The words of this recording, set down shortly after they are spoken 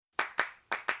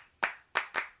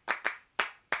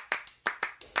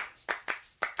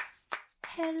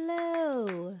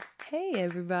Hello. Hey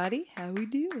everybody, how we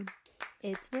doing?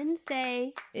 It's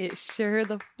Wednesday. It sure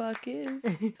the fuck is.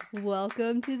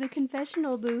 Welcome to the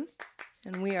confessional booth.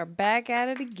 And we are back at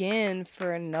it again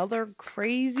for another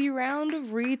crazy round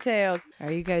of retail.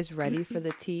 Are you guys ready for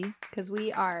the tea? Because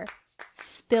we are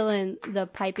spilling the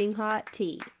piping hot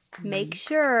tea. Make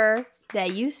sure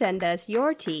that you send us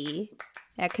your tea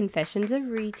at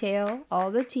confessionsofretail,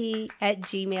 all the tea at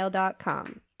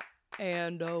gmail.com.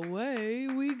 And away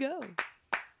we go.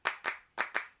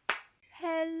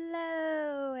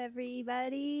 Hello,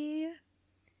 everybody.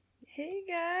 Hey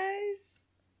guys,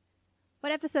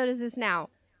 What episode is this now?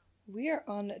 we are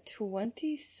on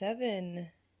 27.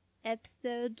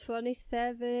 Episode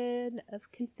 27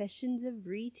 of Confessions of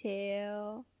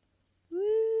Retail.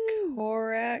 Woo!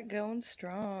 Korat going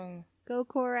strong. Go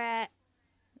Korat.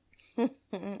 I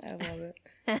love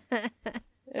it.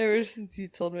 Ever since you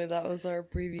told me that was our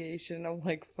abbreviation, I'm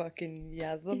like, fucking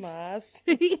yazamas.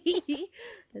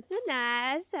 That's so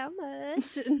nice. How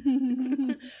much?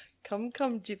 Come,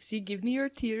 gypsy, give me your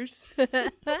tears.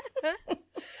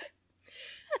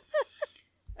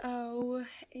 Oh,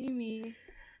 Amy,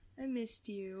 I missed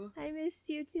you. I missed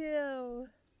you too.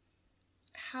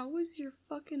 How was your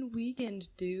fucking weekend,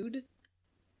 dude?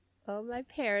 Oh, my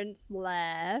parents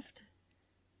left.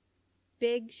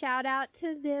 Big shout out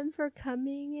to them for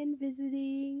coming and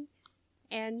visiting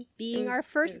and being our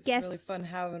first guests. It was really fun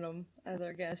having them as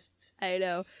our guests. I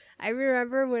know. I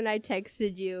remember when I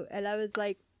texted you and I was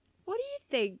like, what do you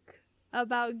think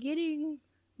about getting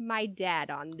my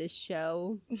dad on this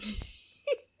show?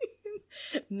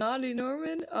 Naughty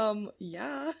Norman?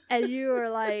 Yeah. And you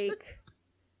were like,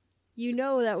 you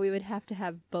know that we would have to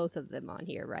have both of them on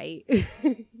here, right?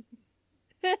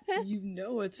 You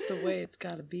know it's the way it's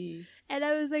gotta be. And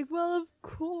I was like, well, of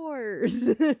course.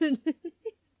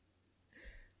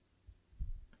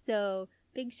 So,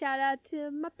 big shout out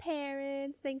to my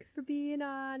parents. Thanks for being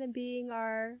on and being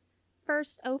our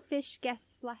first O-Fish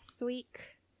guests last week.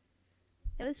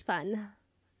 It was fun.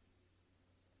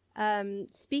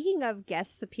 Speaking of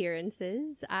guest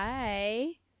appearances,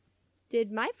 I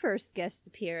did my first guest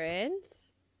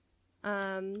appearance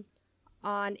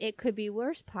on It Could Be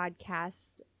Worse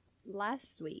podcast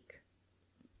last week.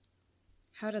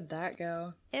 How did that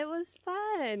go? It was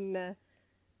fun.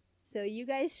 So you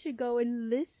guys should go and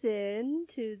listen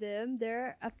to them.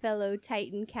 They're a fellow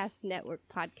Titan Cast Network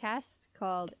podcast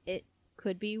called It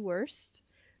Could Be Worst.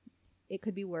 It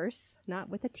could be worse, not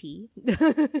with a T.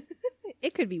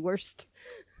 It could be worst.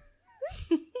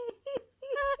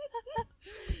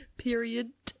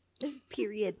 Period.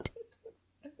 Period.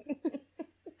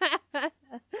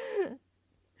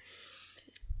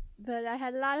 But I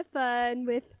had a lot of fun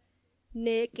with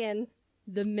Nick and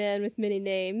the man with many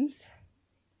names.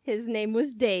 His name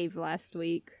was Dave last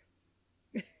week.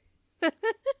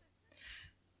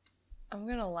 I'm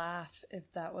gonna laugh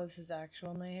if that was his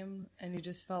actual name and he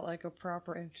just felt like a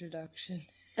proper introduction.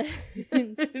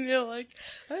 And you're like,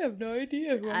 I have no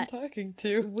idea who I'm talking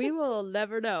to. We will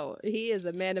never know. He is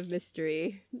a man of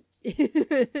mystery.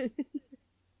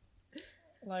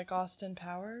 Like Austin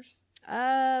Powers?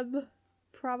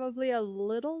 Probably a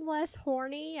little less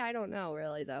horny. I don't know,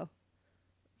 really, though.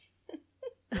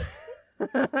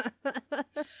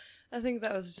 I think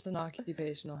that was just an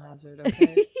occupational hazard,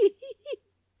 okay?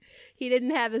 He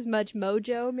didn't have as much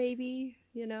mojo, maybe,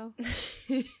 you know?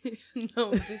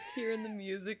 No, I'm just hearing the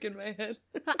music in my head.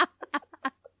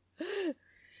 Oh,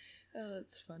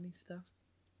 that's funny stuff.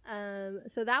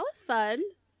 So that was fun.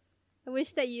 I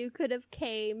wish that you could have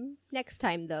came next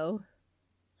time, though.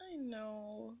 I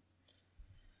know.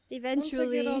 Eventually. Once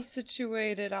I get all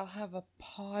situated, I'll have a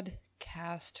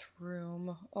podcast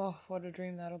room. Oh, what a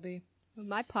dream that'll be.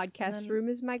 My podcast room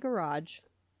is my garage.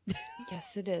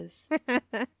 Yes, it is.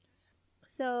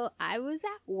 So I was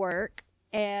at work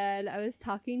and I was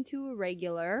talking to a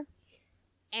regular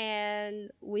and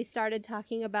we started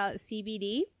talking about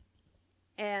CBD,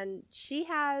 and she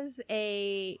has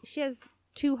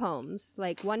two homes,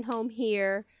 like one home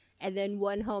here and then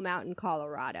one home out in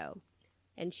Colorado,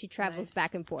 and she travels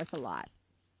back and forth a lot.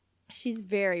 She's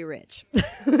very rich.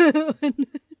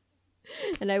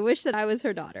 And I wish that I was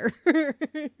her daughter.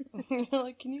 You're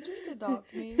like, can you just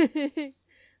adopt me?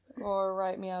 Or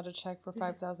write me out a check for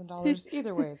 $5,000.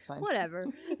 Either way is fine. Whatever.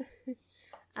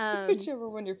 Whichever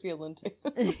one you're feeling to.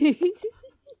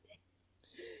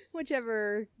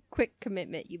 Whichever quick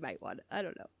commitment you might want. I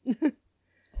don't know.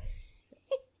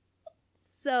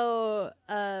 So,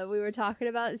 we were talking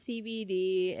about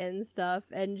CBD and stuff,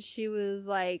 and she was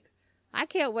like, I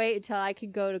can't wait until I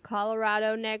can go to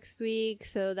Colorado next week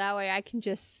so that way I can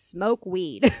just smoke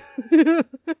weed.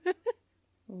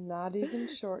 Not even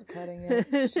shortcutting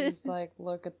it. She's like,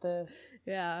 look at this.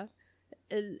 Yeah.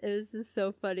 And it was just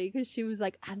so funny because she was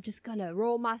like, I'm just going to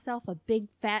roll myself a big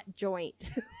fat joint.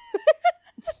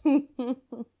 Well,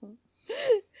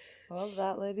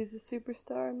 that lady's a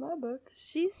superstar in my book.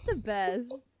 She's the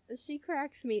best. She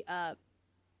cracks me up.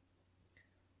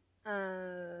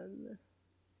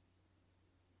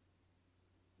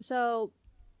 So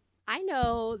I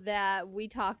know that we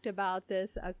talked about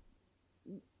this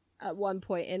at one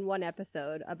point in one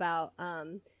episode about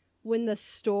when the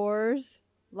stores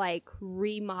like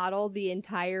remodel the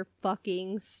entire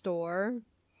fucking store.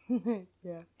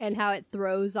 Yeah. And how it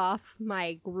throws off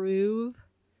my groove.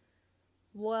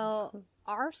 Well,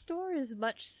 our store is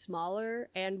much smaller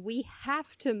and we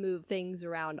have to move things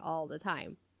around all the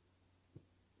time.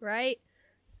 Right?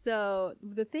 So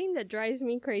the thing that drives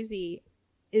me crazy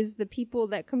is the people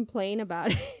that complain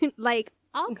about it. Like,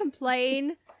 I'll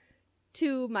complain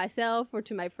to myself or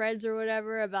to my friends or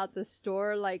whatever about the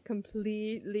store, like,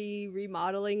 completely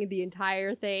remodeling the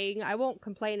entire thing. I won't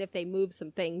complain if they move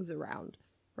some things around,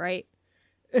 right?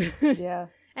 Yeah.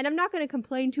 And I'm not going to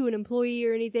complain to an employee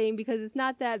or anything because it's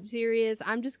not that serious.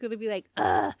 I'm just going to be like,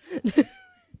 ugh.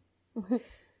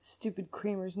 Stupid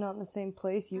creamer's not in the same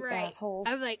place, you assholes.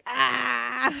 I'm like,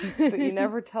 ah. But you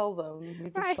never tell them. You're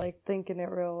just Right. like thinking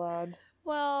it real loud.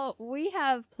 Well, we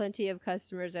have plenty of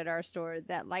customers at our store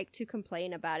that like to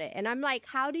complain about it. And I'm like,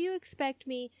 how do you expect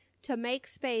me to make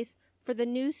space for the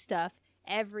new stuff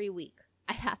every week?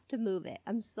 I have to move it.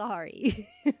 I'm sorry.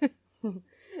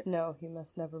 No, you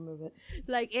must never move it.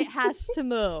 Like, it has to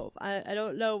move. I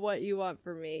don't know what you want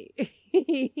from me.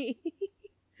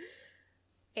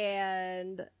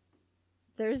 And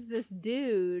there's this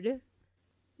dude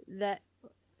that,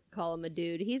 call him a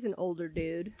dude. He's an older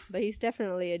dude, but he's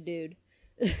definitely a dude.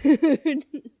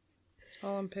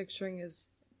 All I'm picturing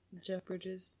is Jeff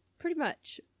Bridges, Pretty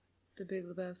much. the Big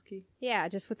Lebowski. Yeah,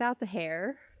 just without the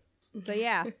hair. But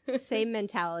yeah, same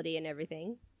mentality and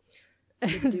everything.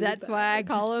 That's why I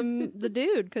call him the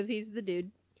dude, because he's the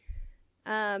dude.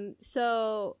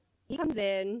 So he comes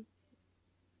in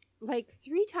like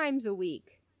 3 times a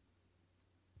week.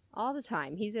 All the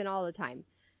time. He's in all the time.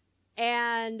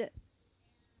 And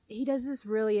he does this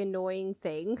really annoying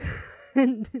thing.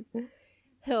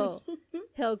 He'll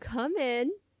come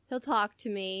in, he'll talk to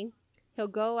me, he'll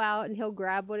go out and he'll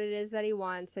grab what it is that he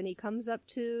wants, and he comes up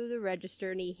to the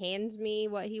register and he hands me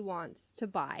what he wants to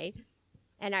buy.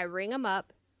 And I ring him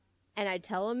up and I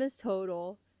tell him his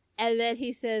total, and then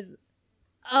he says,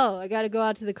 "Oh, I gotta go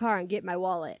out to the car and get my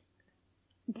wallet."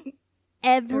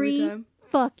 Every time?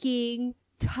 fucking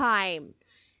time.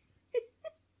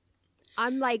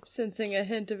 I'm like, Sensing a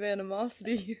hint of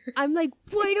animosity here.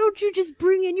 why don't you just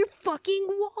bring in your fucking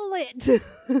wallet?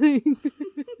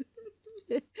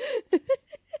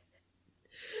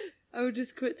 I would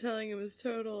just quit telling him his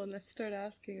total and I start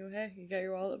asking him, hey, you got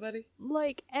your wallet, buddy?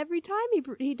 Like, every time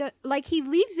he does, like, he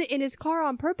leaves it in his car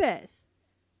on purpose.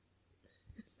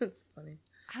 That's funny.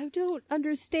 I don't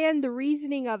understand the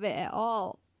reasoning of it at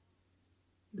all.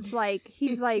 It's like,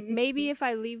 he's like, maybe if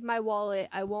I leave my wallet,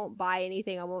 I won't buy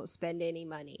anything, I won't spend any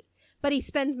money. But he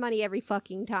spends money every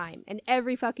fucking time. And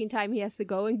every fucking time he has to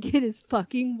go and get his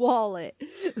fucking wallet.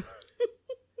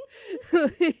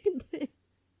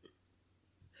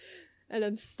 And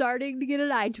I'm starting to get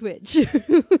an eye twitch.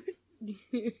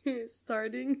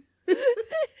 Starting?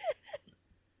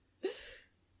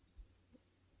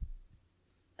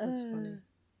 That's funny.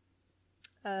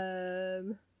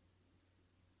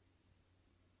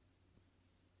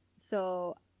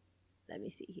 So, let me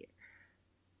see here.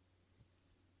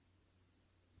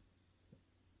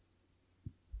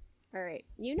 Alright,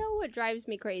 you know what drives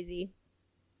me crazy?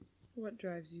 What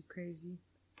drives you crazy?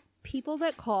 People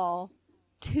that call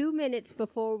 2 minutes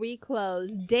before we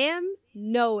close, damn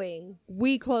knowing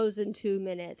we close in 2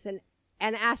 minutes, and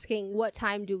asking what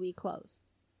time do we close.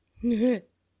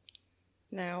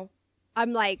 Now.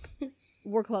 I'm like,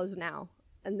 we're closed now.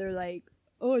 And they're like,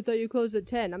 oh, I thought you closed at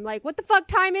 10. I'm like, what the fuck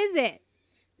time is it?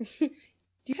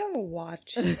 Do you have a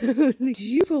watch? Do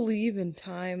you believe in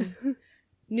time?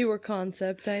 Newer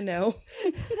concept, I know.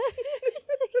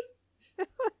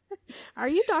 Are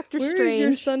you Dr. Where Strange? is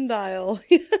your sundial?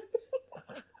 You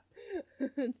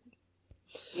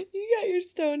got your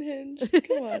Stonehenge.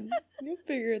 Come on. You'll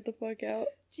figure it the fuck out.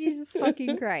 Jesus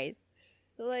fucking Christ.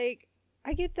 Like,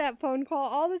 I get that phone call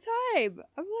all the time.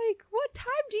 I'm like, what time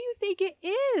do you think it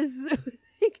is?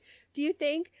 Like, do you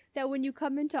think that when you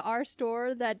come into our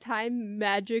store that time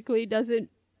magically doesn't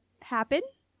happen?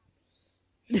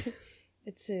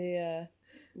 It's a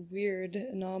weird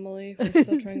anomaly. We're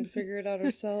still trying to figure it out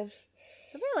ourselves.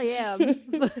 I really am.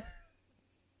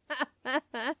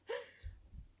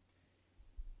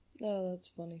 Oh, that's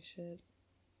funny shit.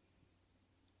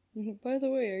 By the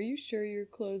way, are you sure you're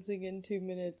closing in 2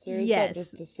 minutes, or is Yes. that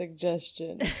just a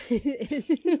suggestion?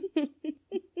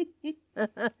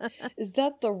 Is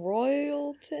that the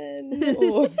Royalton?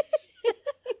 Or...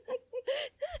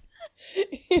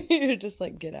 You're just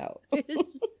like, get out.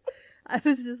 I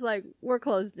was just like, we're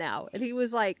closed now. And he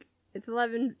was like, it's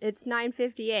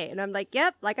 9:58. And I'm like,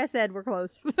 yep, like I said, we're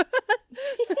closed.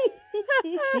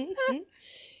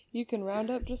 You can round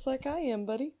up just like I am,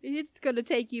 buddy. It's going to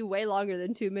take you way longer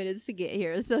than 2 minutes to get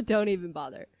here, so don't even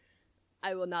bother.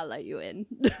 I will not let you in.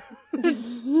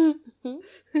 The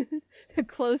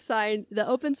close sign, the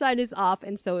open sign is off,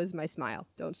 and so is my smile.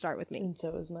 Don't start with me. And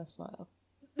so is my smile.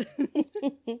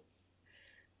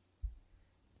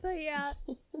 But yeah,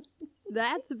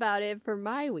 that's about it for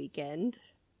my weekend.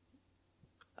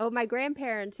 Oh, my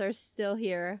grandparents are still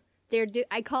here.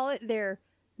 I call it their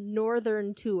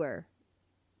northern tour.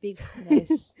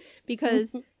 Nice.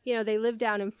 Because, you know, they live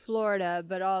down in Florida,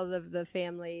 but all of the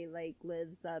family, like,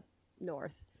 lives up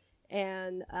north.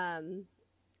 And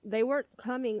they weren't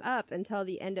coming up until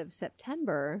the end of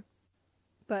September.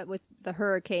 But with the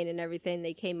hurricane and everything,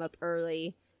 they came up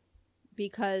early.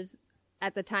 Because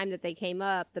at the time that they came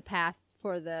up, the path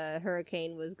for the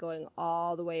hurricane was going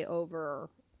all the way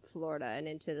over Florida and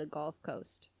into the Gulf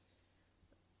Coast.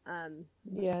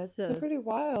 Yeah, it's been pretty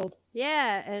wild.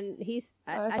 Yeah, and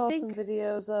I saw some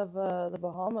videos of the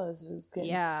Bahamas. It was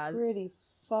getting pretty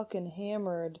fucking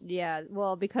hammered. Yeah,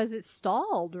 well, because it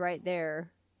stalled right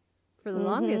there for the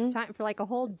longest time, for like a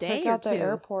whole day Took out or two. the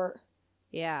airport.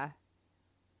 Yeah.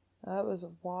 That was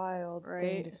a wild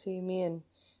thing to see. Me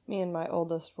and my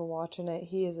oldest were watching it.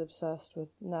 He is obsessed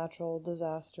with natural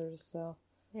disasters, so.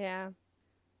 Yeah.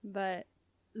 But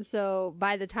so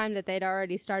by the time that they'd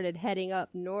already started heading up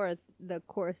north, the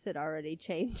course had already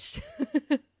changed.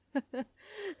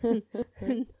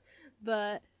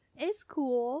 But it's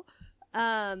cool.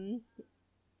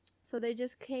 So they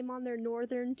just came on their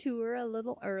northern tour a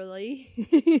little early.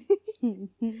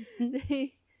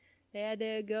 They had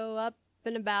to go up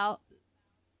and about,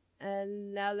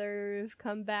 and now they've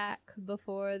come back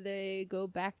before they go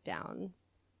back down.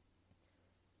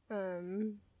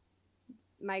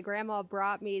 My grandma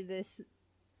brought me this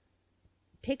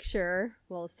picture.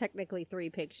 Well, it's technically 3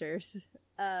 pictures.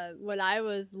 When I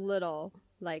was little,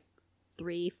 like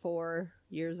 3-4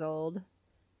 years old.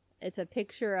 It's a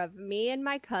picture of me and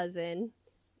my cousin.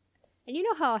 And you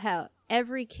know how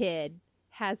every kid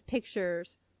has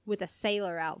pictures with a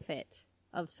sailor outfit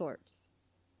of sorts.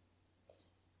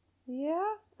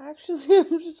 Yeah, actually,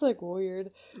 I'm just like weird.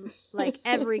 Like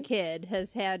every kid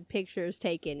has had pictures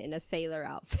taken in a sailor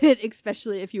outfit,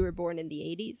 especially if you were born in the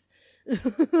 80s.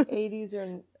 80s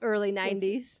or early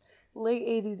 90s. Late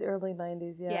 80s, early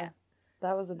 90s, yeah.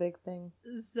 That was a big thing.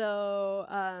 So,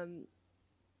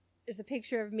 there's a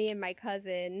picture of me and my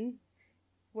cousin.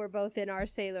 We're both in our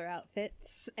sailor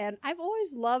outfits. And I've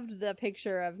always loved the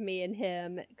picture of me and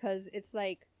him because it's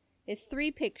like, it's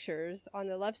 3 pictures. On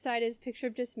the left side is a picture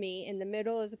of just me. In the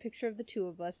middle is a picture of the 2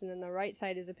 of us. And then the right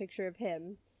side is a picture of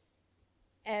him.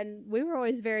 And we were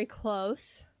always very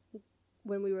close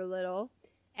when we were little.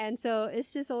 And so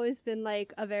it's just always been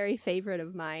like a very favorite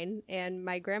of mine. And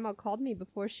my grandma called me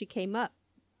before she came up.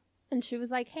 And she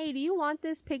was like, hey, do you want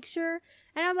this picture?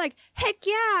 And I'm like, heck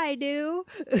yeah, I do.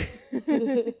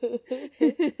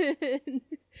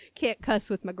 Can't cuss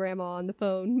with my grandma on the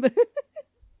phone. But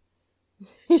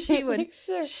she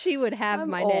would have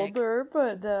my neck. I'm older,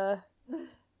 but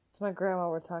it's my grandma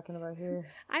we're talking about here.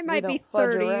 I might be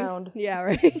 30. Around. Yeah,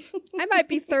 right. I might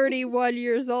be 31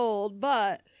 years old,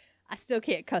 but I still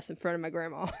can't cuss in front of my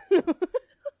grandma. It's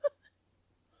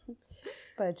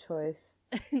by choice.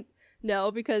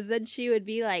 No, because then she would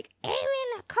be like, Amy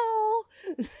Nicole,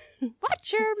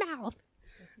 watch your mouth.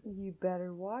 You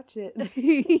better watch it.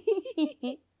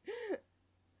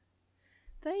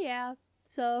 But yeah,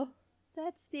 so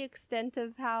that's the extent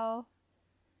of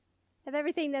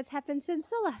everything that's happened since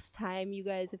the last time you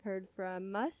guys have heard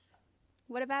from us.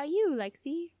 What about you,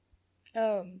 Lexi?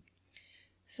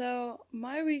 So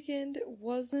my weekend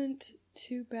wasn't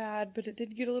too bad, but it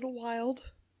did get a little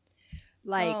wild.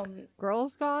 Like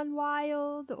Girls Gone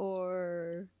Wild,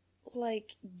 or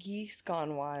like Geese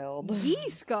Gone Wild?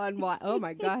 Geese Gone Wild. Oh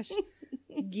my gosh.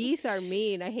 Geese are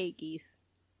mean. I hate geese.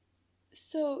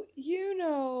 So, you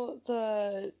know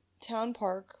the town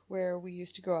park where we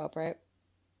used to grow up, right?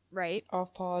 Right.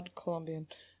 Off Pod, Columbian.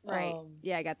 Right.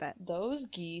 Yeah, I got that. Those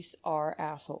geese are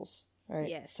assholes, right?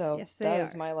 Yes. So yes, they that are.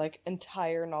 is my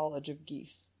entire knowledge of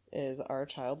geese is our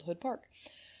childhood park.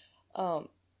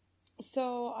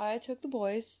 So I took the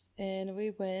boys and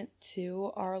we went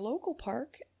to our local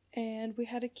park and we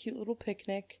had a cute little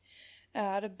picnic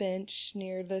at a bench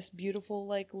near this beautiful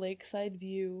like lakeside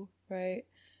view, right?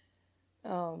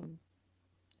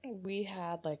 We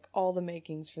had like all the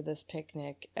makings for this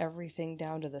picnic, everything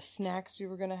down to the snacks we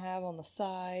were going to have on the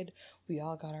side. We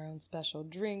all got our own special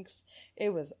drinks. It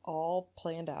was all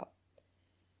planned out.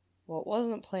 What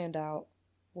wasn't planned out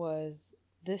was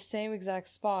this same exact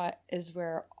spot is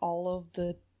where all of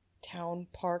the town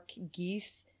park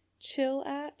geese chill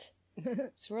at.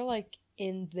 So we're like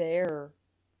in their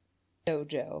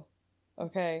dojo,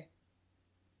 okay?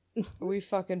 We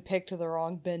fucking picked the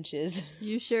wrong benches.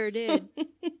 You sure did.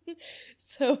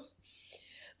 So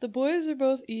the boys are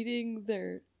both eating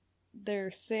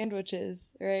their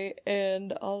sandwiches, right?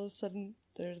 And all of a sudden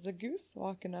there's a goose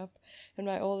walking up and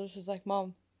my oldest is like,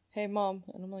 "Mom, hey mom."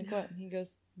 And I'm like, "What?" And he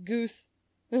goes, "Goose."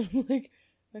 And I'm like,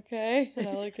 "Okay." And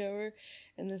I look over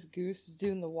and this goose is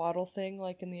doing the waddle thing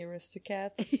like in the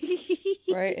Aristocats,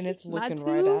 right? And it's looking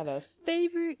right at us.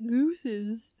 Favorite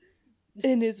gooses.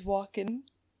 And it's walking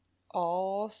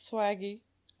all swaggy,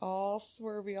 all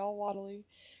swervy, all waddly,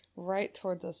 right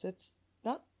towards us. It's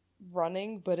not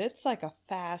running, but it's like a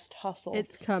fast hustle.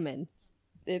 It's coming.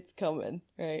 It's coming,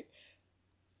 right?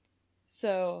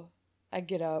 So I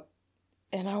get up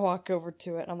and I walk over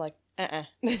to it and I'm like,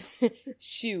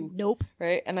 shoo. Nope.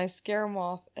 Right? And I scare him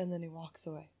off and then he walks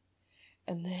away.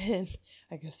 And then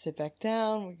I go sit back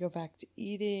down. We go back to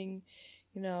eating.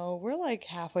 You know, we're like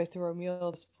halfway through our meal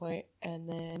at this point, and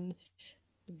then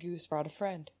the goose brought a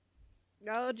friend.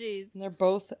 Oh, jeez. And they're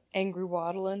both angry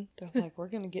waddling. They're like, "We're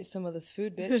going to get some of this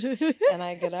food, bitch." And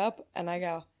I get up and I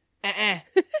go,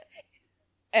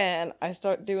 and I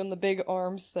start doing the big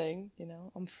arms thing. You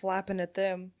know, I'm flapping at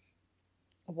them.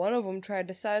 One of them tried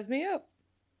to size me up.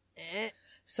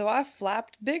 So I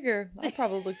flapped bigger. I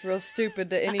probably looked real stupid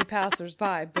to any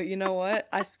passersby, but you know what?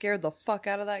 I scared the fuck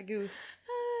out of that goose.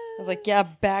 I was like, "Yeah,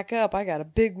 back up. I got a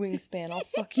big wingspan. I'll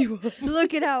fuck you up."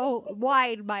 Look at how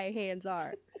wide my hands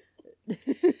are.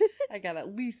 I got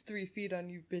at least 3 feet on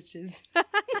you bitches.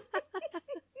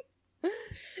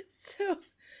 So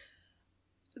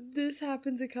this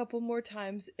happens a couple more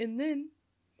times, and then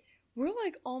we're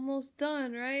like almost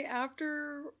done, right?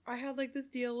 After I had like this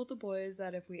deal with the boys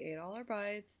that if we ate all our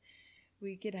bites,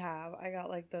 we could have, I got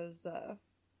like those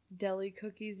deli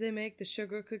cookies they make, the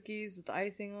sugar cookies with the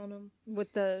icing on them.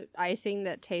 With the icing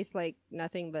that tastes like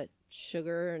nothing but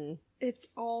sugar, and It's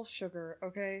all sugar,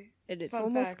 okay? it's Fun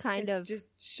almost fact, kind it's of just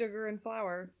sugar and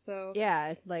flour, so...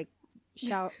 yeah, like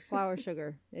flour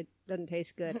sugar. It doesn't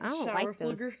taste good. I don't Shower like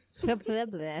those. flugger. Blah,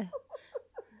 blah.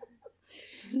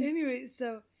 Anyway,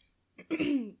 so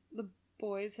the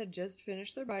boys had just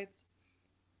finished their bites,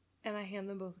 and I hand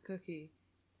them both a cookie.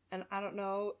 And I don't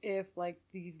know if, like,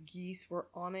 these geese were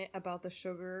on it about the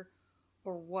sugar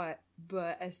or what,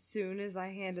 but as soon as I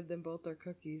handed them both their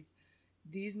cookies,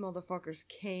 these motherfuckers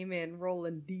came in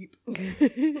rolling deep.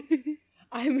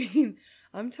 I mean,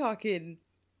 I'm talking,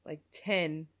 like,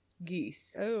 10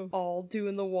 geese. Oh. All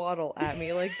doing the waddle at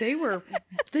me. Like, they were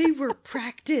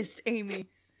practiced, Amy.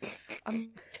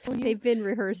 I'm telling you. They've been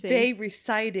rehearsing. They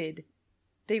recited.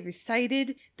 They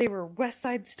were West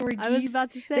Side Story geese. I was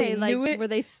about to say, They like, knew it. were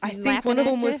they I snapping think one of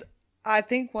at them you? was. I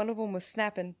think one of them was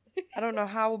snapping. I don't know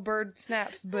how a bird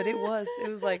snaps, but it was. It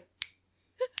was like.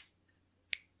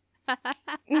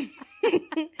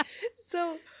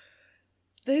 So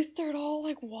they start all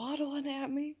like waddling at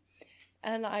me,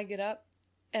 and I get up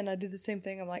and I do the same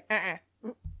thing. I'm like,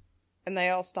 and they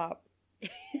all stop.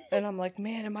 And I'm like,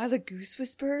 "Man, am I the goose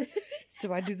whisperer?"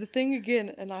 So I do the thing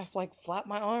again, and I like flap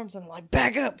my arms, and I'm like,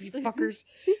 "Back up, you fuckers!"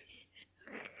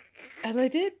 And I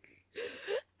did.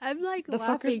 I'm like The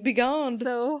laughing fuckers be gone.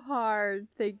 so hard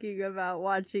thinking about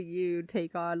watching you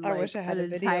take on I like wish I had an a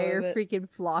video entire of it. freaking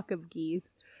flock of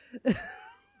geese.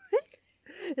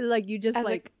 And, like you just As a-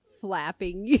 like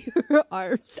flapping your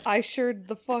arms. I sure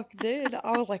the fuck did.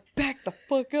 I was like, "Back the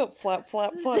fuck up, flap,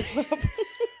 flap, flap, flap."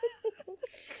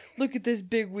 Look at this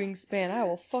big wingspan. I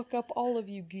will fuck up all of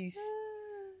you geese.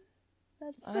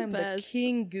 That's the I am the best.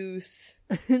 king goose.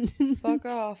 Fuck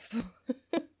off.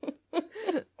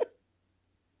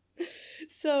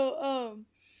 So, a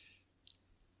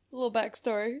little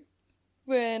backstory.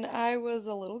 When I was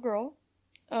a little girl,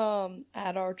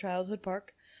 at our childhood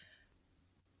park,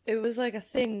 it was like a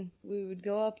thing. We would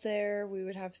go up there, we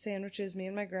would have sandwiches, me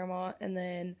and my grandma, and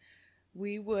then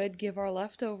we would give our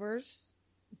leftovers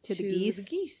To the the geese?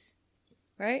 geese.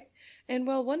 Right? And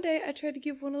well, one day I tried to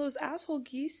give one of those asshole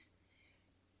geese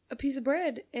a piece of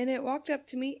bread, and it walked up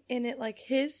to me, and it like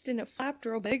hissed and it flapped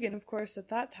real big, and of course at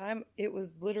that time it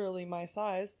was literally my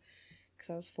size, because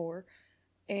I was 4.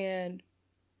 And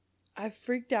I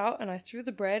freaked out and I threw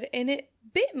the bread and it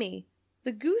bit me.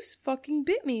 The goose fucking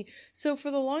bit me. So for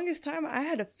the longest time, I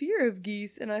had a fear of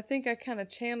geese, and I think I kind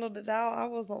of channeled it out. I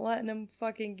wasn't letting them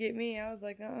fucking get me. I was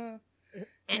like, I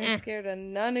ain't scared of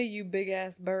none of you big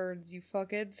ass birds, you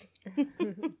fuckheads.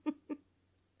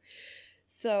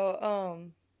 So,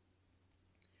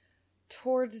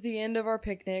 towards the end of our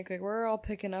picnic, like we're all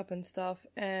picking up and stuff,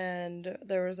 and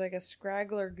there was like a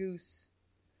scraggler goose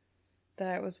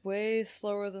that was way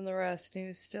slower than the rest, and he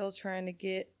was still trying to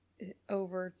get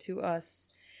over to us.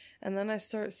 And then I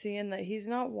start seeing that he's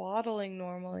not waddling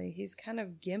normally. He's kind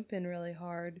of gimping really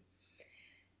hard.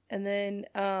 And then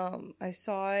I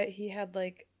saw it. He had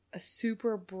like a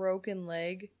super broken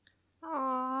leg.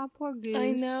 Aw, poor goose.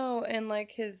 I know. And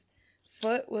like his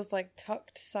foot was like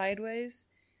tucked sideways.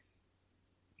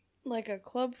 Like a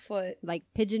club foot. Like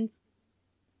pigeon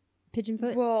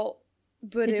foot? Well,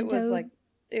 but it was Pigeon-toed? like,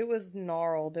 it was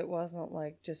gnarled. It wasn't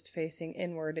like just facing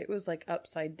inward. It was like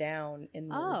upside down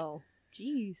inward. Oh,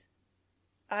 jeez.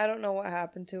 I don't know what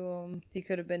happened to him. He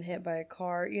could have been hit by a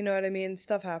car. You know what I mean?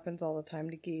 Stuff happens all the time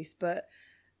to geese, but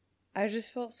I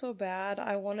just felt so bad.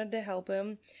 I wanted to help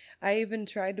him. I even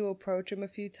tried to approach him a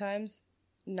few times,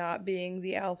 not being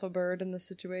the alpha bird in the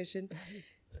situation.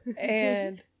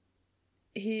 And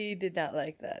he did not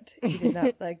like that. He did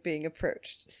not like being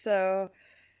approached. So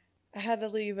I had to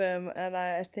leave him, and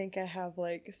I think I have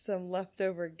like some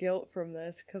leftover guilt from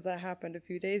this because that happened a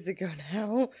few days ago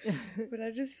now. But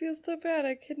I just feel so bad.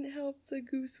 I couldn't help the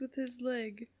goose with his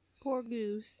leg. Poor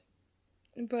goose.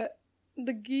 But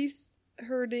the geese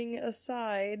herding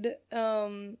aside,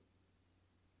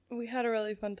 we had a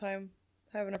really fun time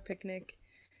having a picnic.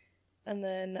 And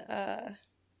then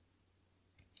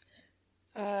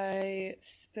I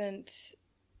spent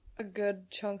a good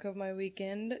chunk of my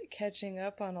weekend catching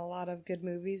up on a lot of good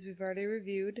movies we've already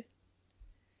reviewed.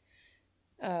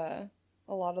 A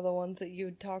lot of the ones that you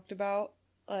had talked about,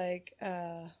 like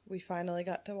we finally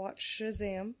got to watch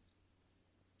Shazam.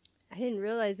 I didn't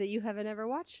realize that you haven't ever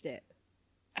watched it.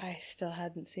 I still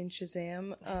hadn't seen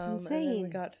Shazam. That's And then we insane.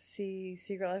 got to see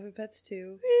Secret Life of Pets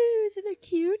 2. Woo, isn't it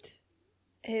cute?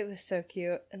 It was so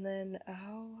cute. And then,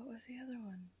 what was the other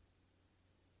one?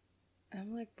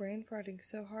 I'm like brain farting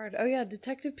so hard. Oh yeah,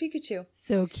 Detective Pikachu.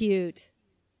 So cute.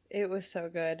 It was so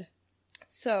good.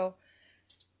 So,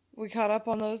 we caught up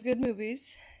on those good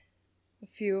movies. A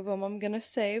few of them I'm going to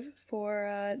save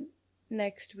for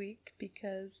next week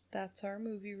because that's our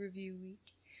movie review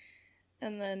week.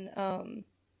 And then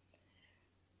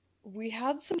we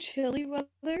had some chilly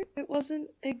weather. It wasn't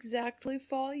exactly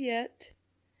fall yet,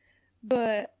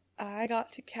 but I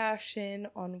got to cash in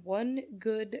on one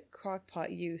good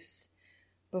crockpot use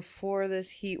before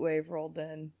this heat wave rolled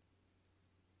in.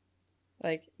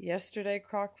 Like yesterday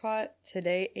crockpot,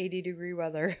 today 80-degree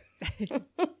weather. I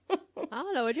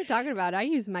don't know what you're talking about. I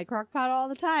use my crock pot all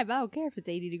the time. I don't care if it's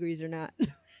 80 degrees or not.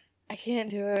 I can't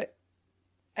do it.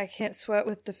 I can't sweat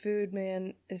with the food,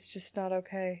 man. It's just not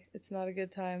okay. It's not a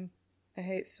good time. I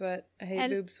hate sweat. I hate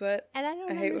boob sweat. And I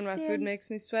don't I hate when my food understand- makes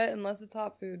me sweat unless it's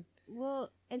hot food.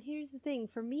 Well, and here's the thing.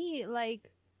 For me,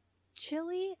 like,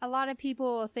 chili, a lot of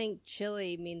people think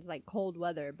chili means, like, cold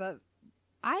weather. But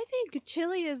I think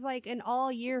chili is, like, an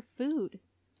all-year food.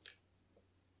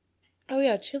 Oh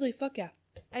yeah, chili, fuck yeah.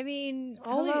 I mean,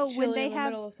 I'll hello, eat chili when they in the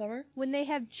have middle of summer. when they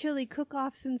have chili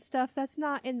cook-offs and stuff, that's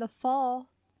not in the fall.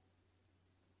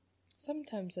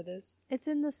 Sometimes it is. It's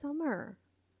in the summer.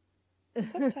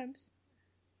 Sometimes.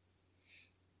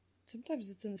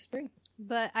 Sometimes it's in the spring.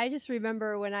 But I just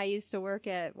remember when I used to work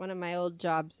at one of my old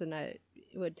jobs and I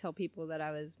would tell people that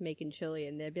I was making chili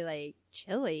and they'd be like,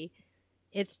 chili?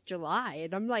 It's July.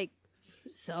 And I'm like,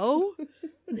 so?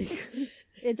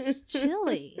 It's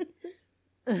chili.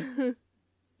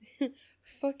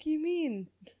 Fuck you mean?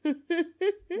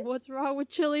 What's wrong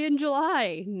with chili in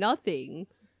July? Nothing.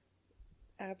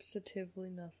 Absolutely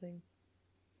nothing.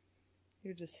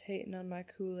 You're just hating on my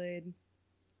Kool-Aid.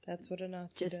 That's what a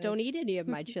Nazi Just does. don't eat any of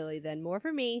my chili then. More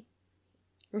for me.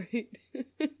 Right.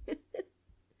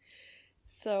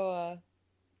 So,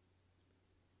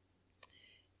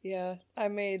 yeah, I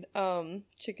made,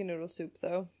 chicken noodle soup,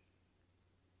 though.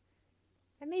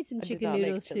 I made some I did chicken not make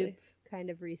noodle chili. soup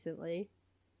kind of recently.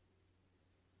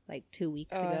 Like 2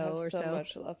 weeks Oh, I ago have or so so.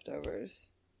 much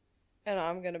leftovers. And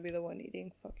I'm gonna be the one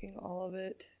eating fucking all of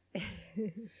it.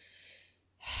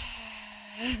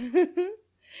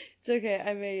 It's okay,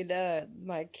 I made,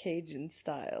 my Cajun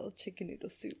style chicken noodle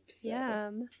soup, so.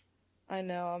 Yum. I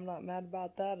know, I'm not mad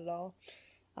about that at all.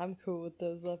 I'm cool with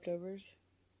those leftovers.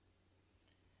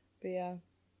 But yeah,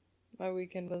 my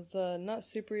weekend was not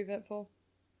super eventful.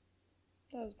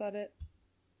 That was about it.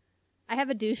 I have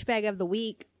a douchebag of the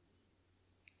week.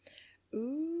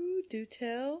 Ooh, do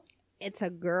tell. It's a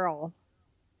girl.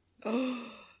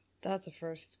 Oh, that's a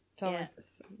first. Tell me.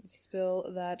 Yes.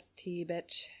 Spill that tea,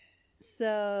 bitch.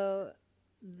 So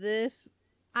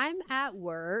I'm at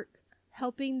work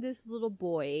helping this little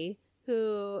boy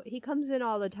who he comes in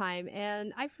all the time,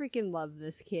 and I freaking love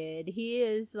this kid. He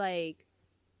is like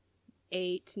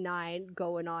 8, 9,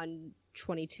 going on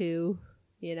 22,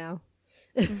 you know?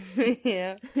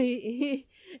 Yeah.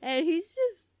 And he's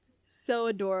just so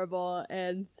adorable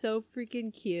and so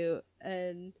freaking cute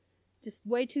and just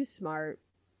way too smart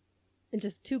and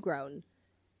just too grown.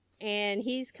 And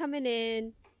he's coming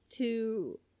in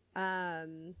to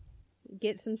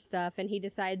get some stuff, and he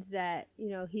decides that, you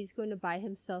know, he's going to buy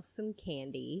himself some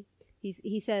candy.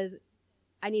 He says,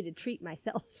 I need to treat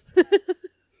myself.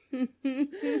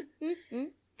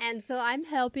 And so I'm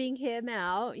helping him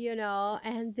out, you know,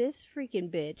 and this freaking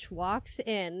bitch walks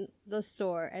in the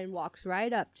store and walks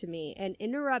right up to me and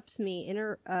interrupts me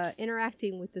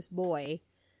interacting with this boy.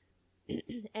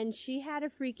 And she had a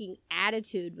freaking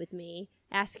attitude with me,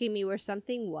 asking me where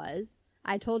something was.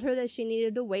 I told her that she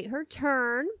needed to wait her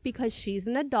turn because she's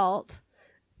an adult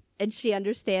and she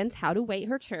understands how to wait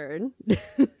her turn.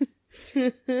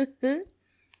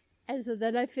 And so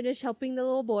then I finish helping the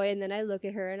little boy, and then I look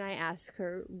at her and I ask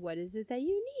her, what is it that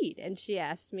you need? And she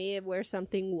asked me where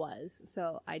something was.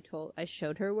 So I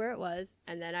showed her where it was,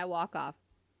 and then I walk off.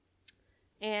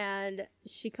 And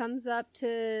she comes up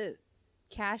to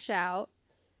cash out.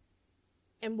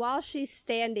 And while she's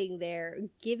standing there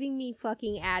giving me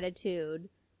fucking attitude,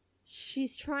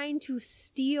 she's trying to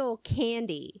steal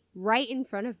candy right in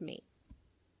front of me.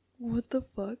 What the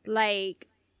fuck? Like,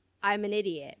 I'm an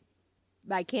idiot.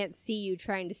 I can't see you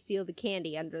trying to steal the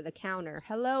candy under the counter.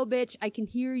 Hello, bitch. I can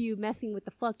hear you messing with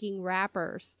the fucking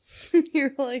wrappers.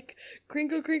 You're like,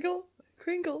 crinkle, crinkle,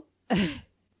 crinkle.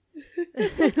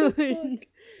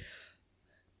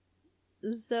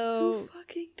 So, who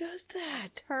fucking does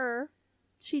that?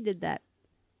 she did that.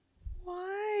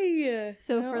 Why?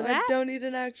 So no, for that, I don't need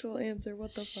an actual answer.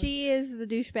 What the fuck? She is the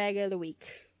douchebag of the week.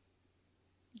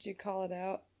 Did you call it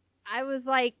out? I was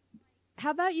like, how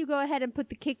about you go ahead and put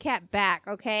the Kit Kat back,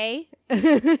 okay?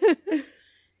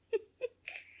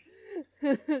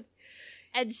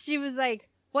 And she was like,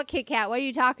 what Kit Kat? What are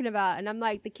you talking about? And I'm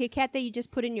like, the Kit Kat that you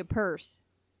just put in your purse.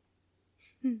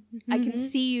 I can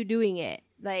see you doing it.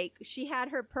 Like, she had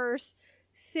her purse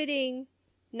sitting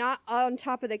not on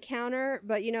top of the counter,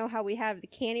 but you know how we have the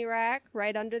candy rack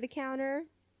right under the counter?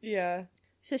 Yeah.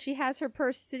 So she has her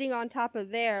purse sitting on top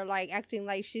of there, like, acting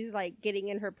like she's, like, getting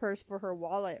in her purse for her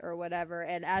wallet or whatever.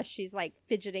 And as she's, like,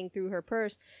 fidgeting through her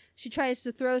purse, she tries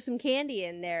to throw some candy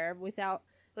in there without,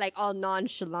 like, all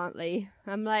nonchalantly.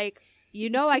 I'm like, you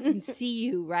know I can see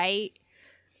you, right?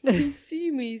 You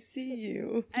see me, see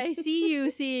you. I see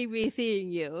you seeing me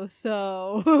seeing you,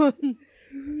 so...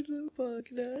 Who the fuck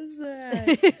does that?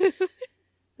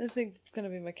 I think that's gonna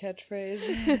be my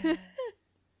catchphrase.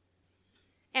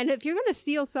 And if you're gonna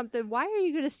steal something, why are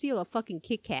you gonna steal a fucking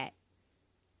Kit Kat?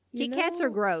 Kit Kats are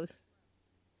gross.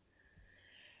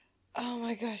 Oh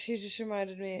my gosh, you just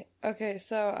reminded me. Okay,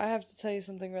 so I have to tell you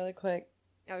something really quick.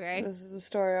 Okay. This is a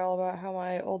story all about how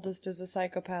my oldest is a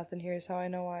psychopath, and here's how I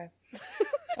know why.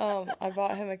 I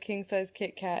bought him a king-size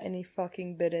Kit Kat, and he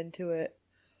fucking bit into it.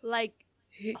 Like,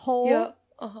 whole? Yeah,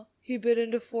 he bit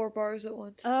into 4 bars at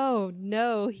once. Oh,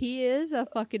 no, he is a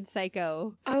fucking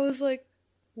psycho. I was like,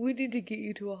 we need to get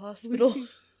you to a hospital.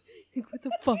 What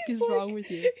the fuck is like, wrong with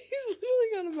you? He's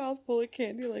literally got a mouthful of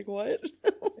candy, like, what?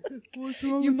 What's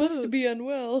wrong You with must that? be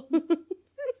unwell.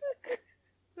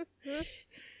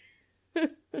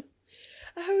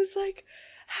 I was like,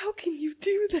 how can you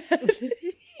do that?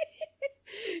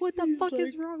 What the He's fuck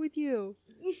is like- wrong with you?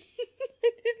 I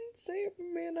didn't say it,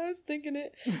 man. I was thinking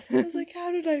it. I was like,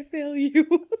 how did I fail you?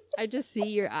 I just see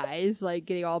your eyes, like,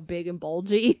 getting all big and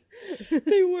bulgy.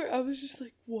 They were. I was just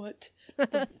like, what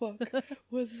the fuck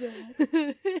was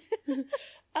that?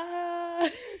 Ah.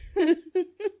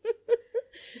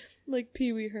 Like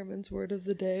Pee Wee Herman's word of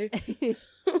the day.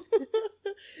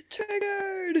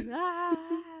 Triggered! Ah.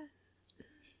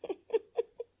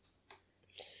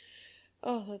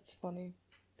 Oh, that's funny.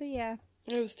 But yeah.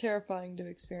 It was terrifying to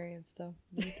experience, though.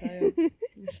 Let me tell you.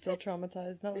 I'm still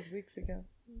traumatized. That was weeks ago.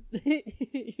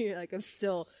 You're like, I'm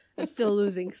still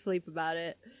losing sleep about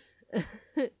it.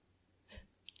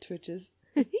 Twitches.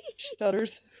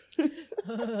 Shudders.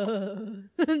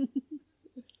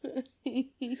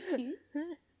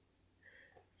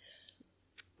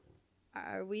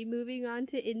 Are we moving on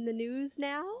to In the News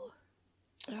now?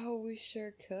 Oh, we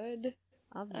sure could.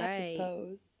 All I right.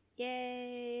 suppose.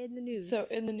 Yay, in the news. So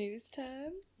in the news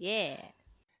time? Yeah.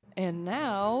 And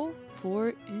now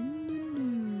for In the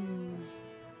News.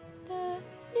 The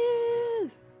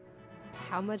news.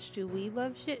 How much do we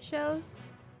love shit shows?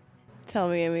 Tell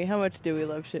me, Amy, how much do we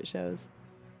love shit shows?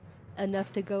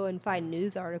 Enough to go and find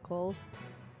news articles.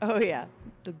 Oh, yeah.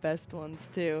 The best ones,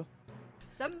 too.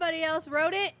 Somebody else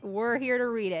wrote it. We're here to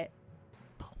read it.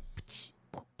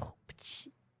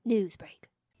 News break.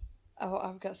 Oh,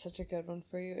 I've got such a good one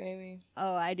for you, Amy.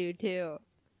 Oh, I do too.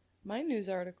 My news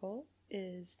article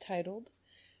is titled,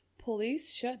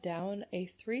 Police Shut Down a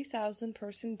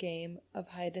 3,000-person game of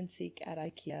hide and seek at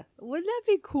IKEA. Wouldn't that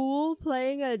be cool,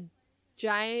 playing a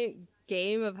giant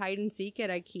game of hide and seek at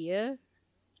IKEA?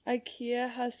 IKEA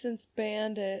has since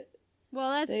banned it.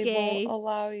 Well, that's They gay. won't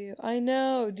allow you. I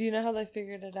know. Do you know how they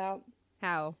figured it out?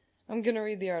 How? I'm gonna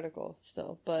read the article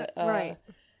still, but Right.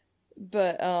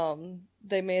 But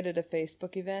they made it a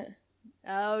Facebook event.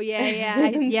 Oh, yeah, yeah.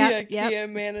 And Yeah, the IKEA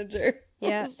manager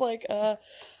Yeah. was like,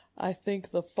 I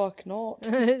think the fuck not.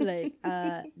 Like,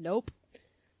 nope.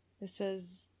 It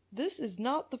says, this is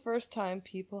not the first time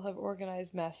people have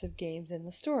organized massive games in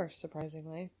the store,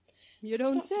 surprisingly. You That's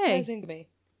don't not say. surprising to me.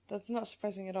 That's not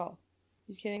surprising at all.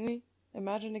 You kidding me?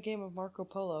 Imagine a game of Marco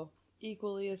Polo.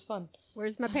 Equally as fun.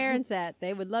 Where's my parents at?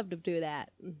 They would love to do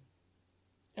that.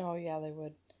 Oh, yeah, they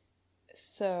would.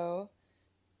 So,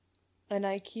 an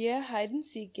IKEA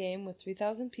hide-and-seek game with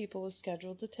 3,000 people was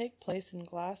scheduled to take place in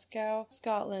Glasgow,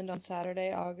 Scotland on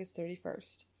Saturday, August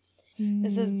 31st.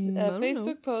 It says a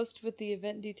Facebook post with the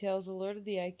event details alerted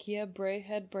the IKEA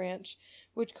Braehead branch,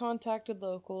 which contacted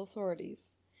local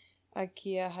authorities.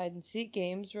 IKEA hide-and-seek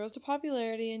games rose to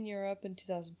popularity in Europe in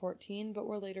 2014, but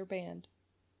were later banned.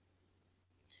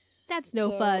 That's no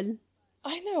So- fun.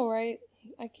 I know, right?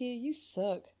 IKEA, you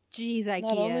suck. Jeez, IKEA.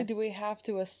 Not only do we have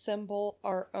to assemble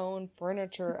our own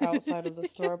furniture outside of the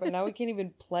store, but now we can't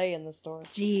even play in the store.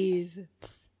 Jeez.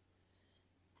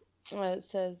 It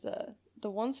says, the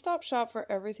one-stop shop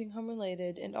for everything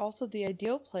home-related and also the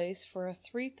ideal place for a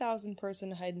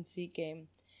 3,000-person hide-and-seek game.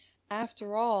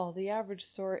 After all, the average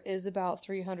store is about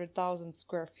 300,000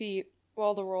 square feet,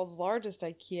 while the world's largest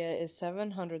IKEA is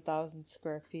 700,000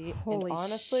 square feet. Holy and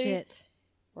honestly, shit.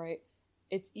 right,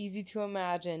 it's easy to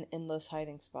imagine endless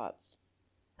hiding spots.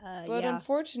 But yeah.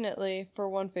 unfortunately, for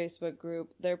one Facebook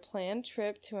group, their planned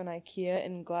trip to an IKEA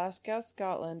in Glasgow,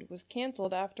 Scotland was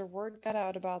cancelled after word got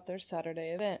out about their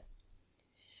Saturday event.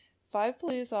 5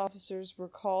 police officers were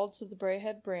called to the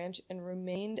Braehead branch and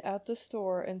remained at the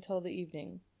store until the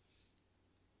evening.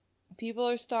 People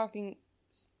are stopping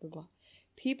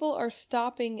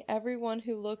everyone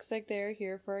who looks like they are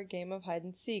here for a game of hide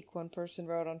and seek, one person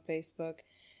wrote on Facebook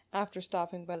after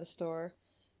stopping by the store,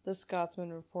 the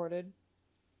Scotsman reported.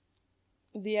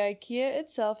 The IKEA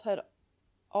itself had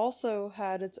also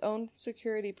had its own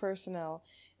security personnel,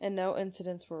 and no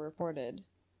incidents were reported.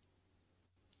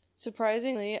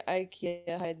 Surprisingly,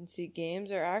 IKEA hide-and-seek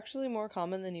games are actually more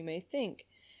common than you may think,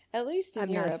 at least in I'm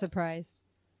Europe. not surprised.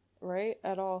 Right?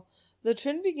 At all. The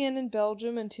trend began in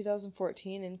Belgium in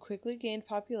 2014 and quickly gained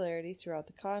popularity throughout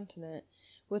the continent,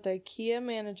 with IKEA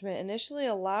management initially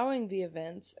allowing the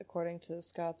events, according to the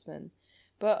Scotsman.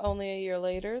 But only a year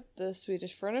later, the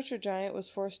Swedish furniture giant was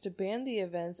forced to ban the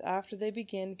events after they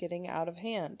began getting out of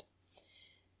hand.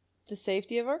 The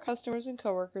safety of our customers and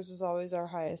coworkers is always our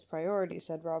highest priority,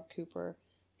 said Rob Cooper,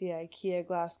 the IKEA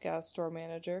Glasgow store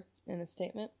manager, in a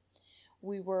statement.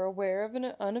 We were aware of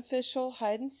an unofficial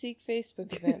hide-and-seek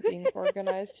Facebook event being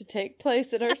organized to take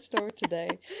place at our store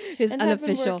today. It's and have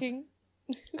been unofficial. working...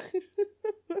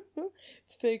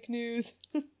 It's fake news.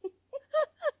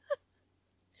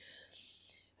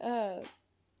 And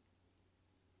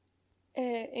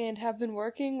have been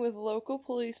working with local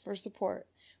police for support.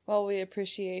 While we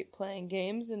appreciate playing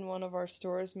games in one of our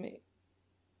stores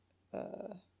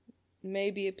may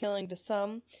be appealing to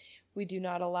some, we do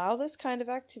not allow this kind of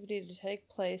activity to take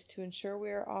place to ensure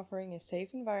we are offering a safe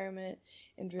environment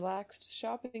and relaxed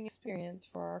shopping experience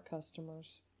for our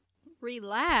customers.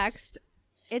 Relaxed?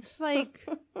 It's like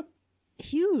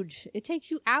huge. It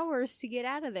takes you hours to get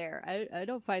out of there. I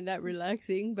don't find that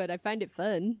relaxing, but I find it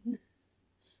fun.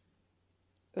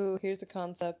 Ooh, here's a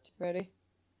concept. Ready?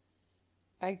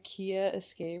 IKEA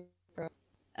escape room.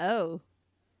 Oh.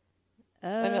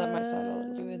 I know that might sound a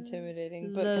little too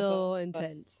intimidating, but little guess what?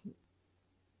 intense.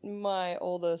 My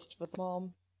oldest was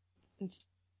mom. Instead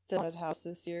of house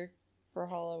this year for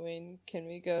Halloween. Can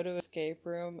we go to escape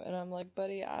room? And I'm like,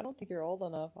 buddy, I don't think you're old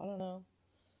enough. I don't know.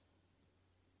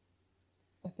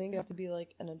 I think you have to be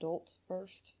like an adult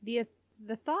first. The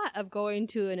thought of going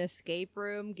to an escape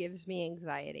room gives me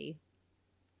anxiety.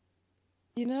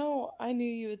 You know, I knew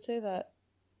you would say that.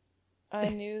 I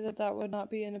knew that would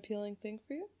not be an appealing thing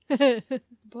for you,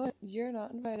 but you're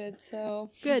not invited,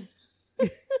 so... Good.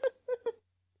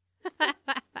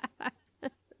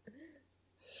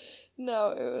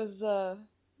 No, it was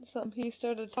something he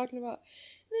started talking about.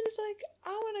 And then he's like,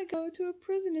 I want to go to a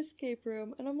prison escape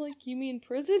room. And I'm like, you mean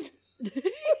prison? He's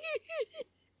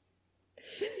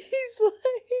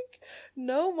like,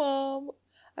 no, Mom.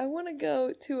 I want to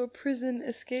go to a prison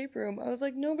escape room. I was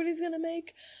like, nobody's going to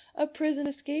make a prison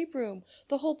escape room.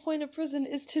 The whole point of prison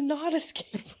is to not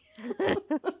escape.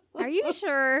 Are you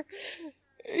sure?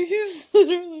 He's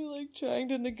literally like trying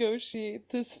to negotiate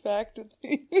this fact with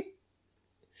me.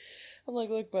 I'm like,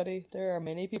 look, buddy, there are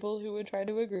many people who would try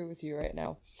to agree with you right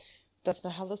now. That's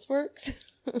not how this works.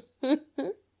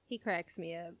 He cracks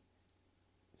me up.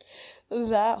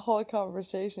 That whole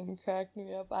conversation cracked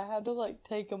me up. I had to, like,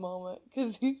 take a moment,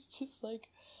 because he's just like,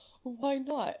 why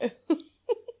not?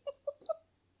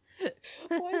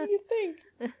 Why do you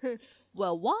think?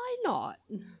 Well, why not?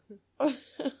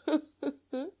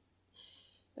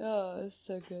 Oh, it's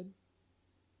so good.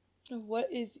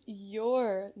 What is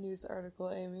your news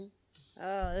article, Amy?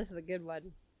 Oh, this is a good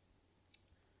one.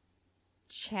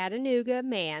 Chattanooga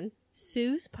man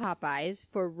sues Popeyes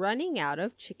for running out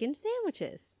of chicken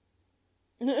sandwiches.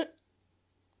 You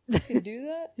can do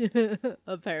that?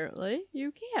 Apparently,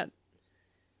 you can.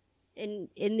 In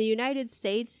the United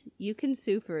States, you can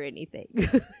sue for anything.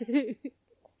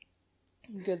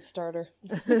 Good starter.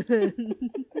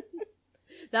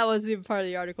 That wasn't even part of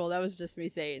the article. That was just me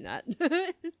saying that.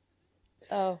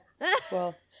 Oh,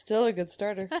 well, still a good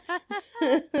starter.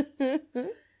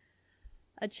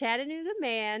 A Chattanooga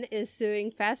man is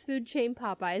suing fast food chain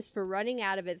Popeyes for running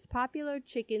out of its popular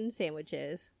chicken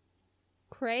sandwiches.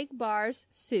 Craig Barr's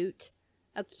suit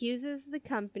accuses the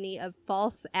company of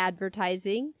false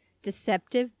advertising,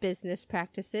 deceptive business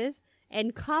practices,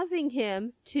 and causing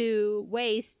him to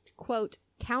waste, quote,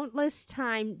 countless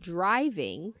time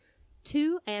driving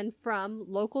to and from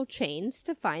local chains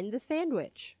to find the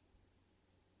sandwich.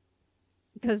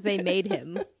 Because they made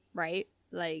him, right?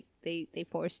 Like, they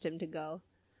forced him to go.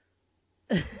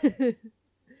 Did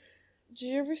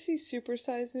you ever see Super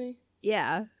Size Me?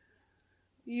 Yeah.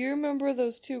 You remember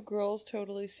those two girls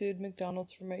totally sued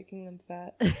McDonald's for making them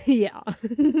fat? Yeah.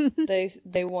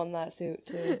 They won that suit,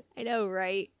 too. I know,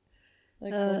 right?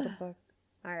 Like, what the fuck?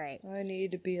 All right. I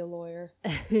need to be a lawyer.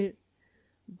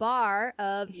 Barr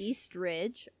of East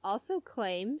Ridge also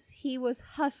claims he was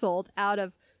hustled out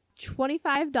of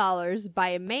 $25 by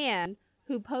a man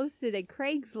who posted a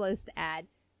Craigslist ad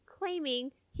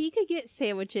claiming he could get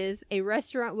sandwiches a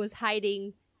restaurant was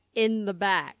hiding in the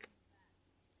back.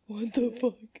 What the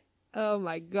fuck? Oh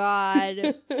my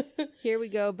god. Here we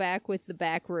go back with the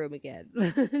back room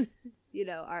again. You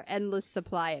know, our endless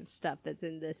supply of stuff that's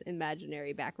in this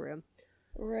imaginary back room.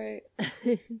 Right.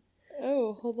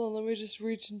 Oh, hold on, let me just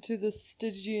reach into the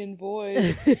Stygian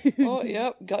void. Oh,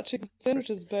 yep, got chicken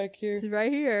sandwiches back here. It's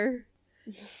right here.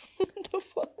 What the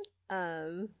fuck?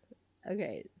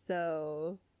 Okay,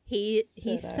 so he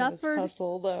suffered. I was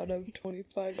hustled out of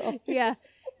 $25. Yeah,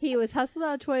 he was hustled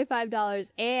out of $25,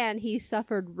 and he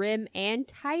suffered rim and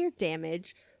tire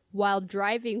damage while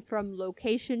driving from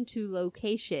location to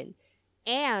location,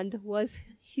 and was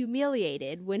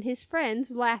humiliated when his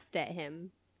friends laughed at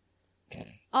him.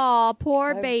 Aw,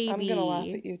 poor baby. I'm gonna laugh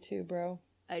at you too, bro.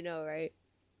 I know, right?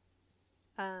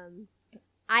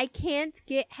 I can't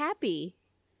get happy.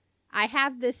 I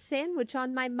have this sandwich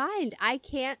on my mind. I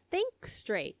can't think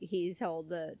straight, he told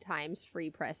the Times Free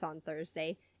Press on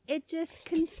Thursday. It just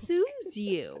consumes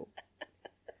you.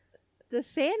 The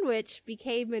sandwich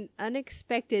became an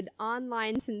unexpected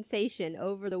online sensation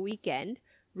over the weekend,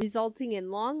 resulting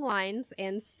in long lines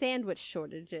and sandwich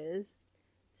shortages.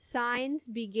 Signs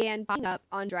began popping up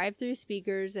on drive-thru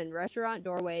speakers and restaurant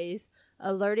doorways,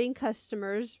 alerting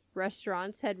customers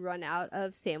restaurants had run out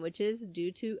of sandwiches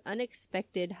due to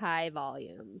unexpected high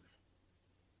volumes.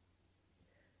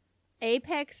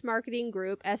 Apex Marketing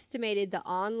Group estimated the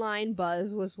online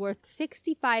buzz was worth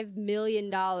 $65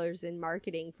 million in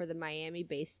marketing for the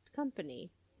Miami-based company.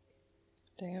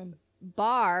 Damn.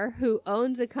 Barr, who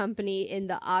owns a company in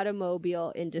the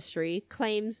automobile industry,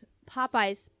 claims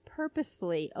Popeyes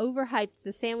purposefully overhyped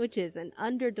the sandwiches and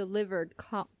under-delivered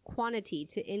quantity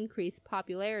to increase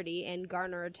popularity and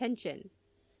garner attention.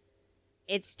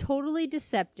 It's totally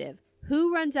deceptive.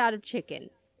 Who runs out of chicken?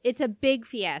 It's a big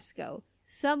fiasco.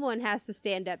 Someone has to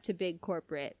stand up to big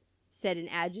corporate, said an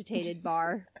agitated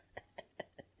Barr.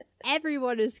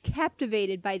 Everyone is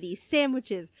captivated by these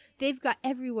sandwiches. They've got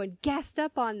everyone gassed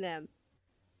up on them.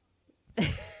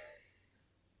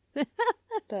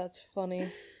 That's funny.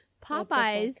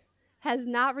 Popeyes has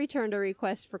not returned a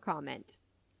request for comment.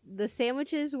 The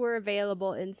sandwiches were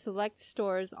available in select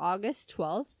stores August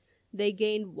 12th. They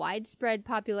gained widespread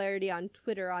popularity on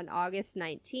Twitter on August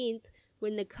 19th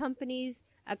when the company's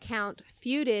account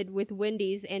feuded with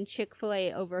Wendy's and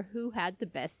Chick-fil-A over who had the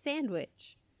best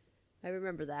sandwich. I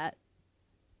remember that.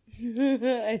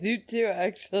 I do too,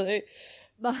 actually.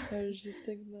 I was just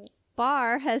thinking that.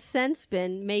 Barr has since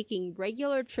been making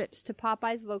regular trips to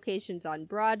Popeye's locations on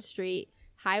Broad Street,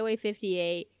 Highway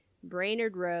 58,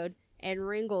 Brainerd Road, and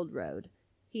Ringgold Road.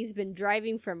 He's been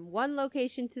driving from one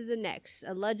location to the next,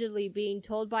 allegedly being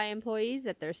told by employees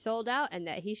that they're sold out and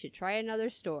that he should try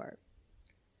another store.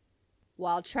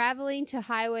 While traveling to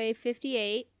Highway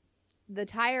 58, the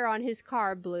tire on his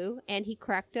car blew and he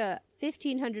cracked a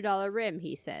 $1,500 rim,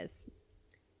 he says.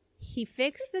 He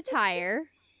fixed the tire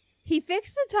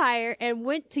and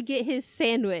went to get his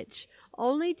sandwich,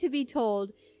 only to be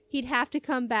told he'd have to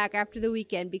come back after the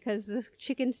weekend because the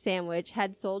chicken sandwich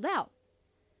had sold out.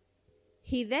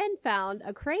 He then found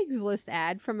a Craigslist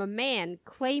ad from a man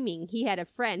claiming he had a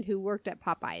friend who worked at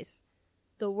Popeyes.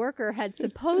 The worker had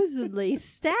supposedly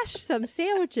stashed some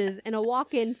sandwiches in a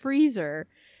walk-in freezer,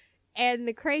 and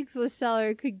the Craigslist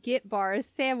seller could get Barr a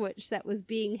sandwich that was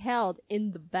being held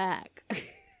in the back.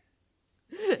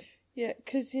 Yeah,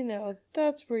 because,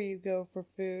 that's where you go for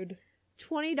food.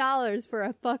 $20 for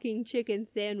a fucking chicken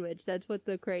sandwich. That's what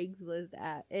the Craigslist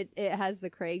ad. It has the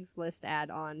Craigslist ad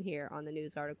on here on the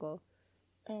news article.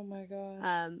 Oh my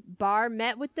god. Barr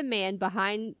met with the man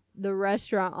behind the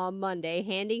restaurant on Monday,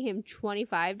 handing him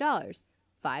 $25.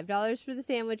 $5 for the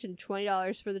sandwich and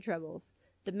 $20 for the trebles.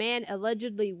 The man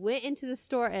allegedly went into the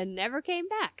store and never came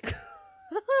back.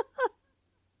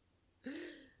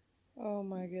 Oh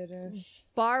my goodness.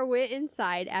 Barr went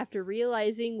inside after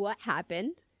realizing what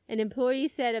happened. An employee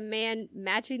said a man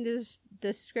matching this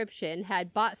description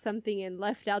had bought something and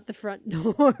left out the front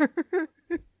door.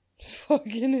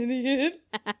 Fucking idiot.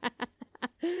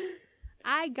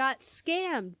 I got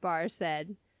scammed, Barr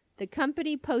said. The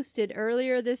company posted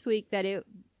earlier this week that it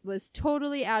was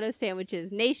totally out of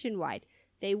sandwiches nationwide.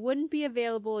 They wouldn't be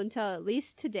available until at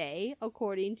least today,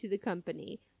 according to the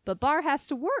company. But Barr has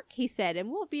to work, he said,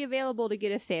 and won't be available to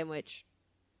get a sandwich.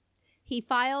 He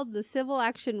filed the civil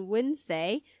action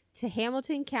Wednesday to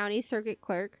Hamilton County Circuit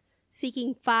Clerk,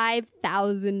 seeking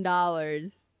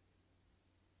 $5,000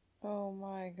 Oh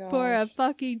my god. for a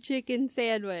fucking chicken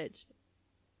sandwich.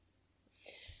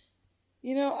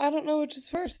 I don't know which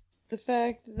is worse. The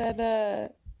fact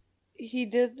that he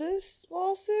did this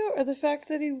lawsuit or the fact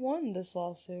that he won this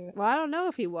lawsuit? Well, I don't know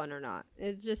if he won or not.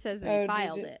 It just says that he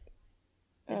filed did it.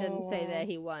 It didn't say that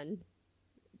he won.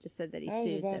 It just said that he I was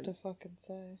sued about them. to fucking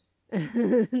say.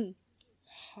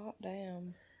 Hot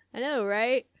damn. I know,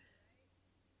 right?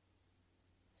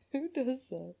 Who does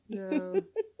that? No.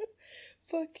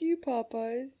 Fuck you,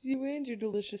 Popeyes. You and your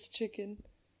delicious chicken.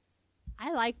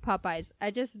 I like Popeyes.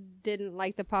 I just didn't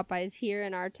like the Popeyes here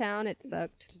in our town. It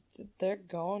sucked. They're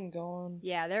gone.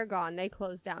 Yeah, they're gone. They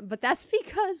closed down. But that's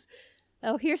because...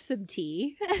 Oh, here's some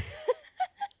tea.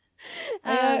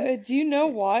 Do you know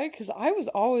why? Because I was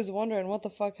always wondering what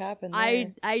the fuck happened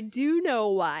there. I do know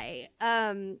why.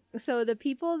 So the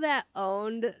people that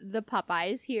owned the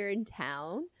Popeyes here in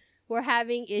town were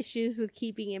having issues with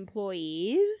keeping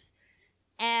employees.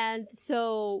 And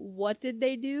so what did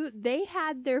they do? They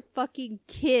had their fucking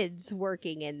kids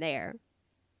working in there.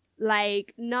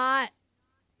 Like, not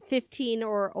 15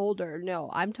 or older.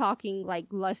 No, I'm talking like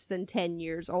less than 10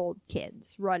 years old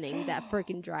kids running that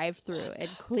freaking drive-through and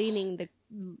cleaning the...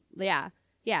 Yeah,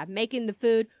 making the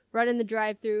food, running the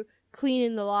drive-through,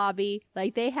 cleaning the lobby.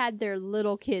 Like, they had their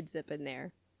little kids up in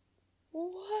there.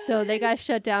 What? So they got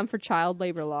shut down for child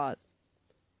labor laws.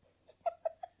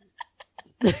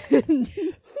 Who does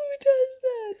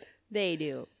that? They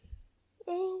do.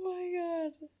 Oh my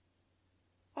god.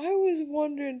 I was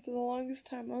wondering for the longest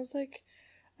time. I was like,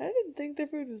 I didn't think their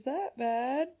food was that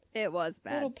bad. It was A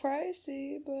bad. little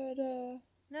pricey, but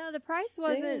No, the price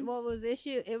wasn't Damn. what was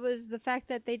issue. It was the fact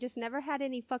that they just never had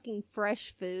any fucking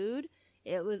fresh food.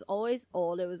 It was always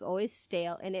old. It was always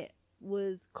stale, and it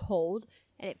was cold,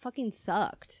 and it fucking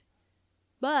sucked.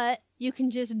 But you can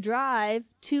just drive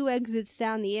 2 exits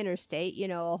down the interstate,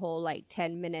 a whole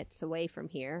 10 minutes away from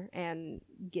here, and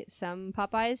get some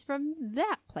Popeyes from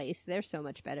that place. They're so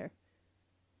much better.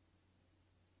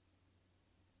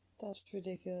 that's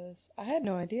ridiculous. I had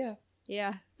no idea.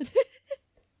 Yeah. Wow.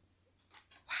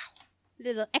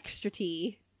 Little extra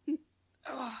tea.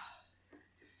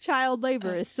 Child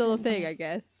labor is still a thing, I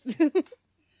guess.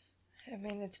 I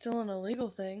mean, it's still an illegal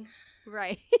thing.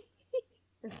 Right.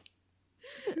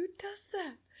 Who does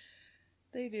that?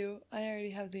 They do. I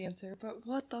already have the answer, but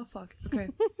what the fuck? Okay.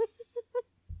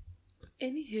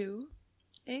 Anywho,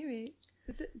 Amy,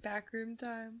 is it backroom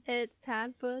time? It's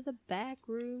time for the back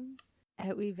room.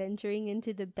 Are we venturing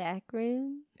into the back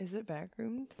room? Is it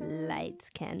backroom time? Lights,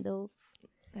 candles.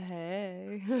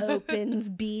 Hey. Opens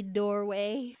bead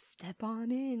doorway. Step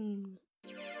on in.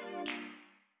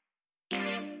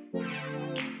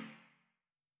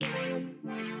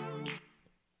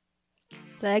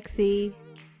 Lexi,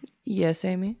 Yes,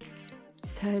 Amy?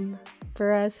 it's time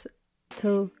for us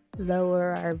to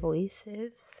lower our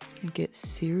voices Get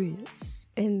serious.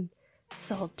 and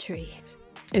sultry.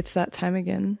 It's that time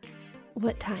again.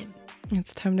 What time?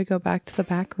 It's time to go back to the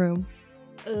back room.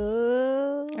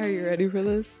 Oh, Are you ready for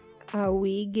this? Are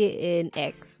we getting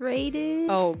X-rated?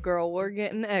 Oh, girl, we're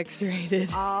getting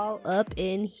X-rated. All up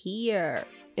in here.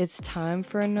 It's time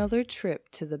for another trip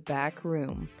to the back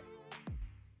room.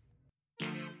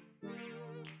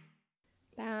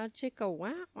 Bow chicka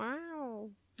wow wow.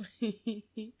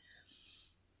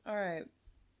 All right.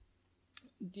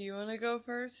 Do you want to go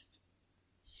first?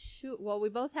 Shoot. Well, we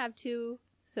both have two,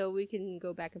 so we can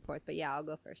go back and forth. But yeah, I'll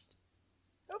go first.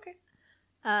 Okay.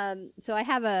 So I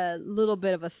have a little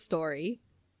bit of a story.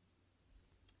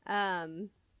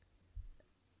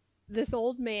 This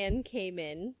old man came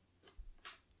in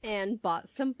and bought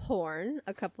some porn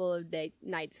a couple of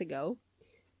nights ago,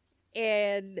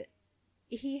 and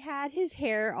he had his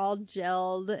hair all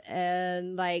gelled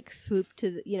and like swooped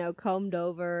to combed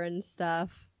over and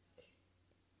stuff.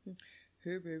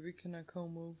 Hey, baby, can I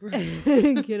come over?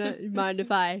 Can I mind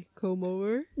if I comb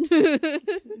over?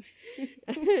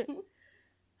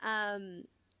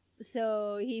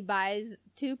 So he buys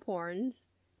two porns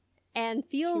and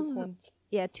feels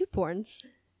two porns,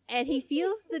 and he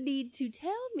feels the need to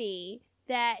tell me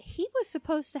that he was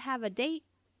supposed to have a date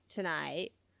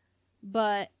tonight,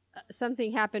 but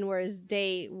something happened where his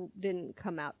date didn't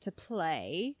come out to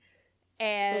play,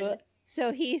 and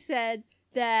so he said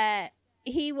that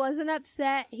he wasn't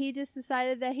upset. He just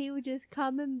decided that he would just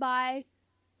come and buy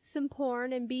some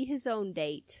porn and be his own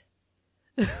date.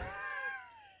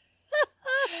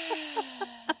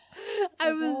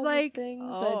 I was like,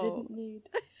 things I didn't need.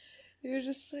 You're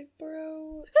just like,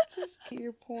 bro, just get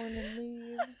your porn and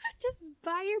leave. just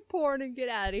buy your porn and get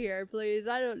out of here, please.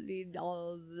 I don't need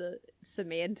all of the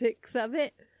semantics of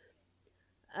it.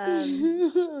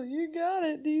 You got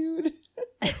it, dude.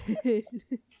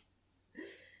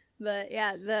 But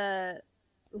yeah,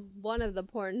 one of the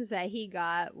porns that he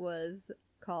got was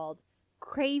called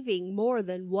Craving More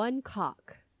Than One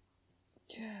Cock.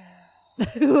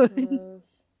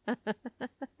 Gross.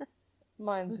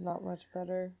 Mine's not much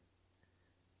better.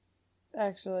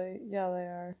 Actually, yeah, they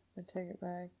are. I take it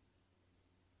back.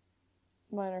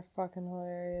 Mine are fucking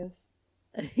hilarious.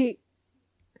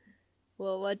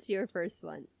 Well, what's your first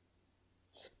one?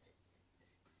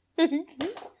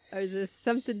 Or is this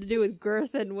something to do with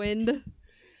girth and wind?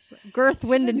 Girth,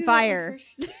 wind, and fire.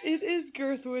 It is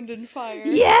girth, wind, and fire.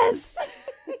 Yes!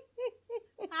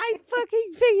 I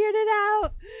fucking figured it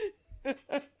out!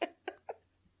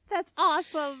 That's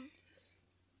awesome!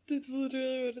 That's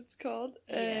literally what it's called.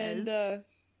 Yes. And,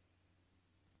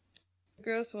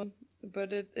 gross one.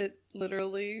 But it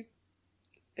literally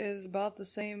is about the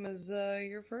same as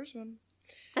your first one.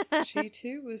 She,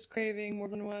 too, was craving more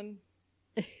than one.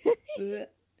 Blech.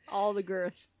 All the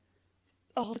girth.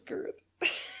 All the girth.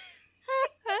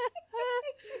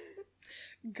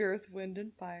 Girth, wind,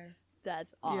 and fire.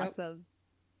 That's awesome.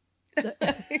 I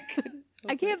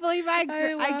I can't believe I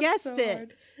guessed so it.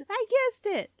 hard. I guessed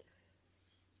it.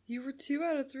 You were 2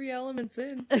 out of 3 elements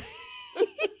in.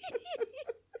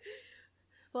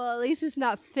 Well, at least it's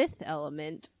not Fifth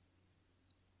Element.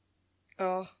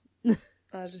 Oh,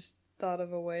 I just thought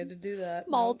of a way to do that.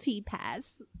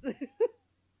 Multi-pass.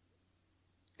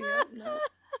 Yeah, no.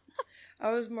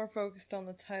 I was more focused on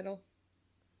the title.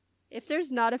 If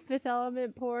there's not a Fifth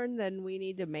Element porn, then we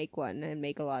need to make one and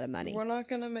make a lot of money. We're not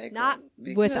gonna make Not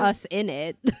one with us in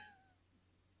it.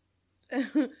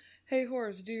 Hey,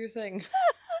 whores, do your thing.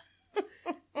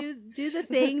 do the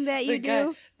thing that you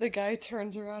do. The guy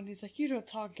turns around. He's like, "You don't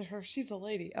talk to her. She's a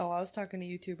lady." Oh, I was talking to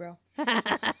you too, bro.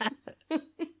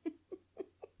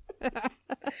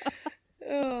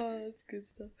 Oh, that's good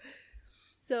stuff.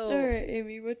 So, all right,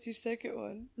 Amy, what's your second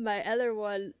one? my other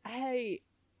one, I've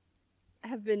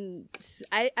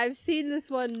seen this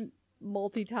one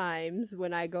multi times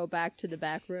when I go back to the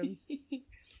back room.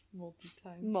 Multi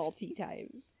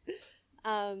times.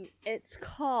 It's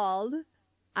called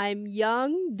I'm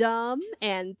Young, Dumb,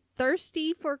 and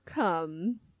Thirsty for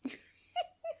Cum. I've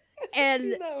And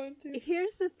seen that one too.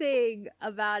 here's the thing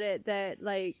about it that,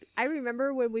 like, I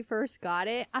remember when we first got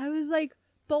it, I was like,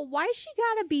 But why she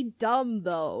gotta be dumb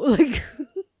though? Like,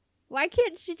 why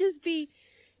can't she just be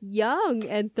young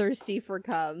and thirsty for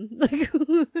cum? Like,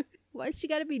 why she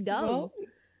gotta be dumb? Well,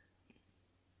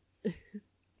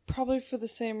 probably for the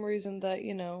same reason that,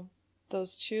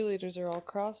 those cheerleaders are all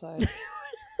cross-eyed.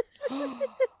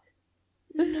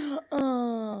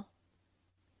 Nuh-uh.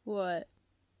 What?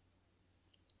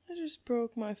 I just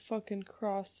broke my fucking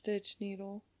cross-stitch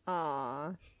needle.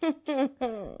 Aw.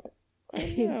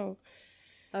 I know.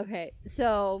 Okay,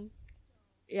 so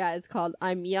yeah, it's called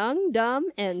I'm Young, Dumb,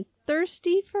 and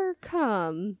Thirsty for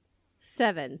Cum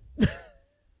 7.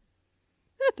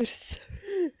 There's...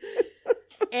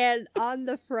 And on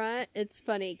the front, it's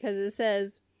funny because it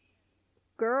says,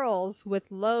 girls with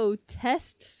low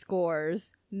test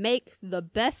scores make the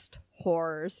best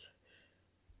whores.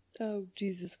 Oh,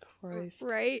 Jesus Christ.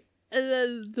 Right? And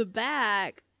then the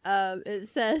back, it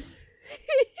says,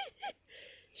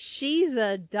 she's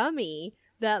a dummy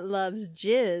that loves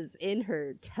jizz in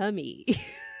her tummy.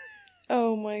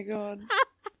 Oh my God.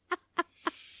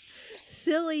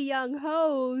 Silly young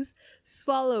hoes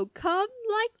swallow cum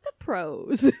like the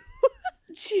pros.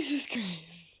 Jesus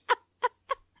Christ.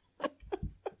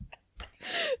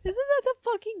 Isn't that the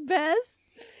fucking best?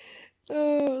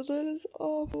 Oh, that is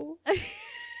awful.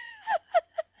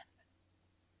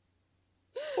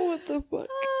 What the fuck?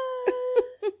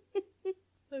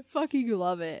 I fucking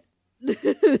love it.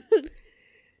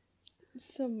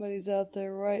 Somebody's out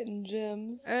there writing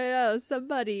gems. I know,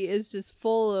 somebody is just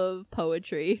full of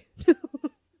poetry.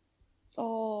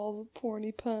 All the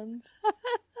porny puns.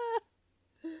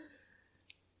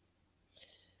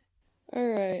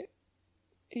 Alright.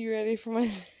 You ready for my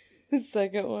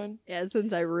second one? Yeah,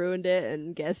 since I ruined it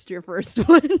and guessed your first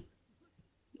one.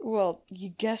 Well, you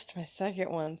guessed my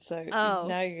second one, so Oh.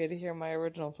 now you get to hear my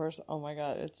original first. Oh my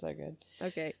God, it's so good.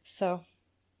 Okay. So,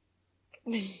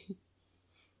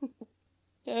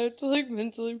 I have to like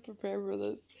mentally prepare for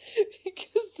this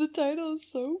because the title is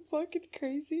so fucking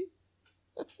crazy.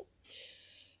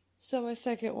 So my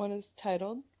second one is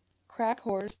titled Crack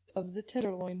Horse of the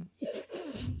Tenderloin.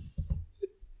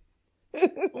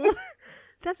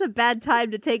 That's a bad time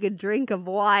to take a drink of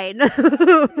wine.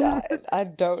 I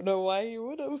don't know why you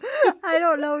would have. I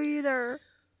don't know either.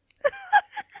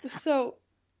 So,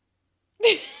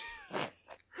 you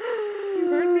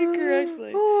heard me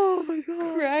correctly. Oh my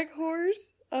god. Crack Horse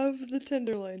of the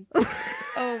Tenderloin.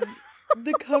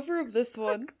 The cover of this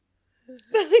one.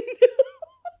 I know.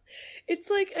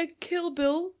 It's like a Kill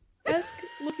Bill-esque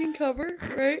looking cover,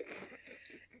 right?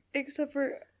 Except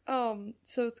for,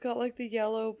 so it's got like the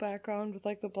yellow background with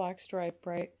like the black stripe,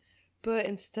 right? But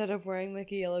instead of wearing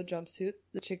like a yellow jumpsuit,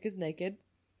 the chick is naked.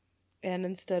 And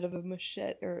instead of a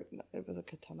machete, or no, it was a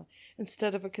katana.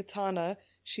 Instead of a katana,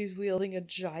 she's wielding a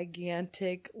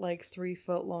gigantic, like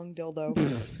 3-foot long dildo.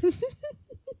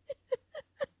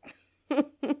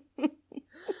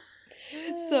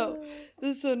 So,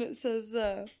 this one, it says,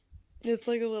 it's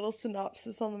like a little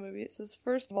synopsis on the movie. It says,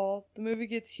 first of all, the movie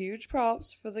gets huge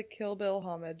props for the Kill Bill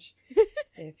homage.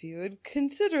 If you would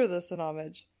consider this an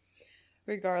homage.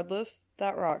 Regardless,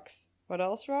 that rocks. What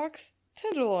else rocks?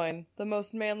 Tenderloin, the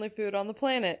most manly food on the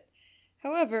planet.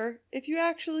 However, if you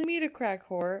actually meet a crack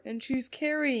whore and she's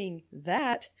carrying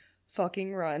that,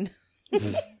 fucking run.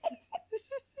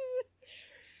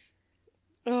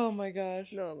 Oh my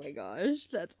gosh. Oh my gosh,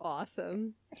 that's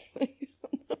awesome.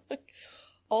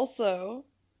 Also,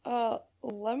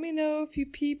 let me know if you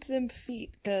peep them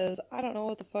feet, because I don't know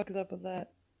what the fuck is up with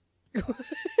that.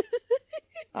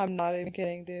 I'm not even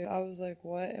kidding, dude. I was like,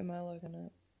 what am I looking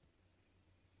at?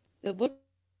 It looks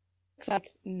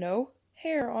like no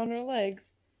hair on her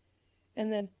legs,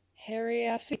 and then hairy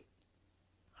ass feet.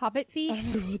 Hobbit I feet?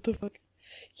 don't know what the fuck.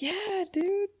 Yeah,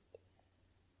 dude.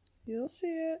 You'll see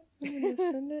it. I'm gonna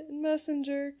send it in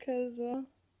Messenger, because, well,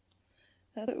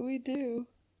 that's what we do.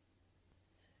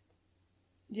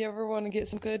 Do you ever want to get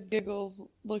some good giggles?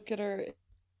 Look at our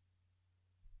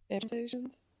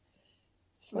invitations.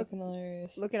 It's fucking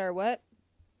hilarious. Look at our what?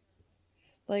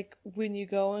 Like, when you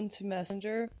go into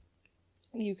Messenger,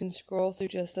 you can scroll through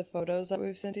just the photos that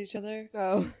we've sent each other.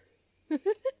 Oh.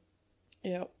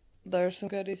 Yep. There's some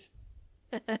goodies.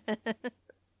 I'm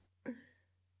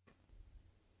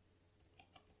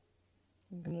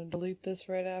gonna delete this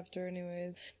right after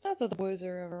anyways. Not that the boys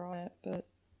are ever on it, but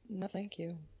no thank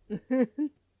you.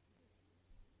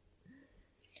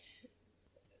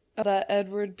 That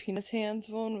Edward Penis Hands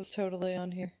one was totally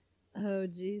on here. Oh,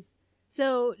 jeez.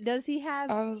 So, does he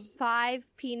have I was... 5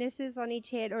 penises on each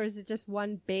hand, or is it just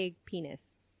one big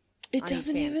penis? It on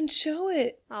doesn't each hand? even show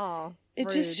it. Oh, It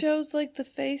just shows like the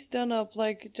face done up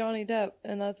like Johnny Depp,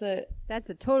 and that's it. That's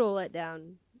a total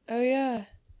letdown. Oh yeah.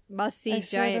 Must see I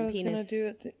said giant I was penis. gonna do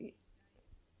it.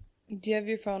 Do you have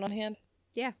your phone on hand?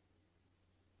 Yeah.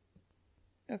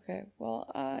 Okay,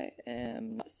 well, I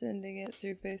am not sending it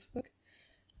through Facebook.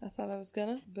 I thought I was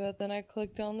gonna, but then I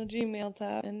clicked on the Gmail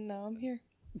tab, and now I'm here.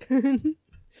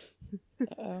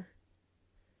 Uh-oh.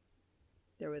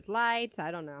 There was lights.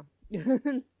 I don't know.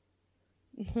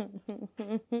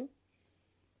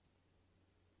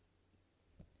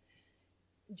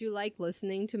 Did you like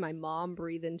listening to my mom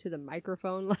breathe into the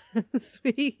microphone last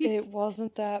week? It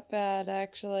wasn't that bad,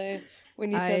 actually.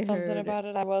 When you I said something heard about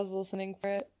it, I was listening for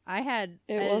it. I had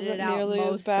It edited wasn't out nearly as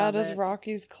most bad of as it.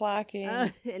 Rocky's clacking.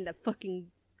 And the fucking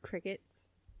crickets.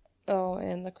 Oh,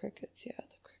 and the crickets. Yeah,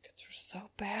 the crickets were so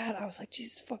bad. I was like,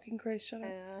 Jesus fucking Christ, shut up.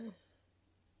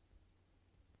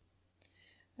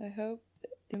 I hope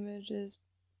the image is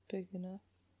big enough.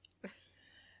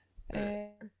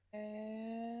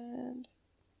 And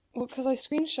well, because I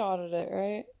screenshotted it,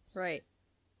 right? Right.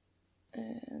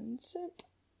 And sent.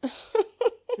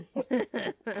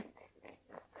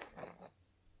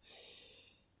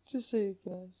 Just so you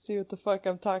can see what the fuck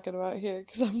I'm talking about here,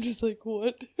 because I'm just like,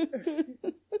 what?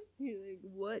 You're like,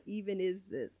 what even is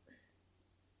this?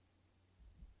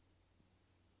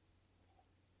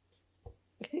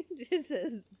 It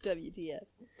says WTF.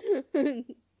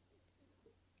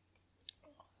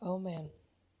 Oh man.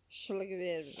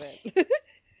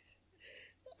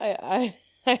 I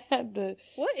had to.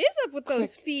 What is up with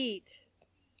those feet?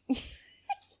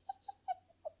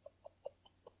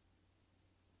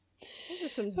 Those are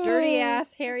some dirty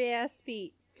ass, hairy ass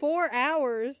feet. 4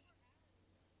 hours.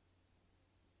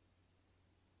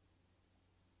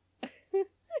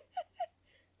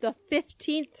 The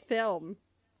 15th film.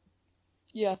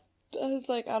 Yeah. I was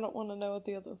like, I don't want to know what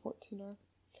the other 14 are.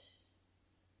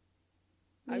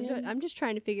 I'm just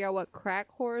trying to figure out what crack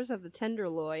whores of the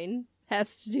Tenderloin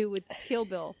has to do with Kill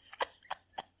Bill.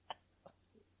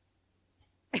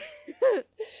 I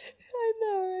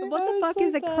know, right? What the fuck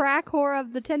is a crack whore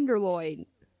of the Tenderloin?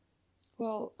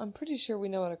 Well, I'm pretty sure we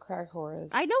know what a crack whore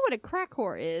is. I know what a crack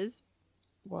whore is.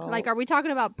 Well, Like, are we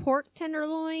talking about pork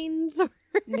tenderloins?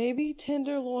 maybe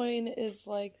tenderloin is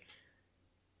like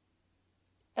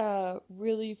a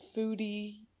really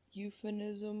foodie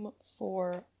euphemism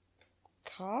for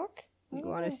cock? You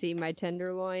want to see my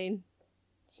tenderloin?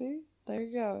 See? There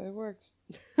you go. It works.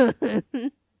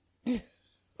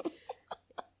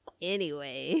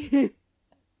 Anyway.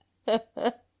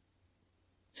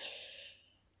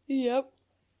 Yep.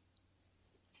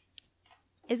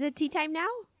 Is it tea time now?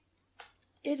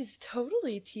 It is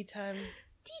totally tea time.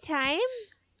 Tea time?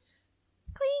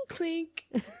 Clink. Clink.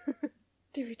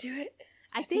 Did we do it?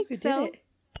 I think we so. did it.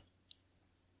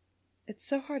 It's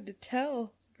so hard to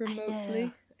tell remotely.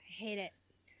 I hate it.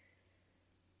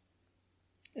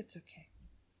 It's okay.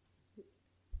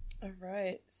 All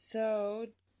right. So,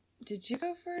 did you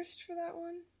go first for that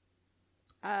one?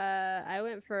 I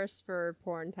went first for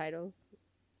porn titles.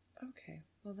 Okay.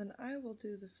 Well, then I will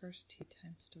do the first tea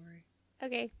time story.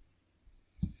 Okay.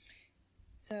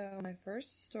 So, my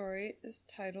first story is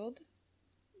titled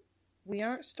We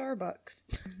Aren't Starbucks.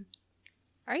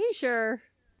 Are you sure?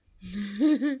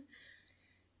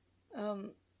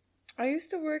 I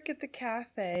used to work at the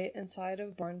cafe inside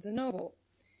of Barnes & Noble.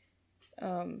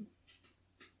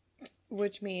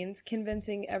 Which means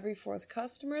convincing every fourth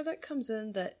customer that comes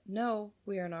in that, no,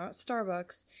 we are not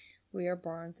Starbucks. We are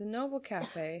Barnes & Noble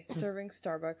Cafe serving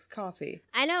Starbucks coffee.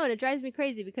 I know, and it drives me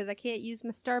crazy because I can't use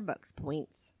my Starbucks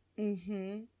points.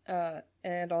 Mm-hmm.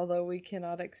 And although we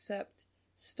cannot accept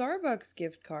Starbucks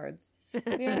gift cards,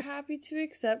 we are happy to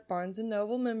accept Barnes &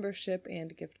 Noble membership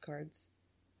and gift cards.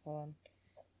 Hold on.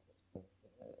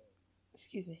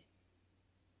 Excuse me.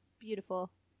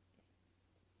 Beautiful.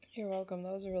 You're welcome.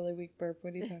 That was a really weak burp.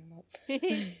 What are you talking about?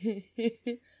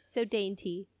 So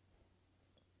dainty.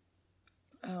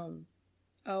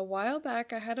 A while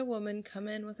back, I had a woman come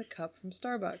in with a cup from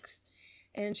Starbucks,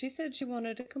 and she said she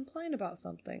wanted to complain about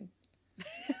something.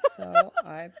 So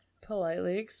I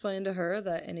politely explained to her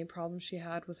that any problem she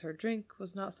had with her drink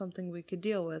was not something we could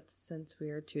deal with since we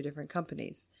are two different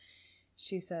companies.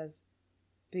 She says,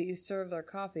 "But you served our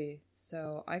coffee,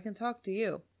 so I can talk to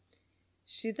you."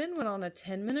 She then went on a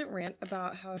 10-minute rant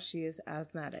about how she is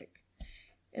asthmatic,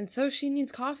 and so she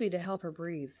needs coffee to help her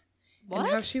breathe. What? And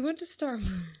how she went to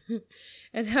Starbucks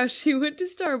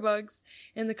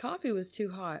and the coffee was too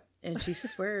hot, and she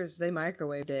swears they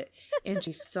microwaved it, and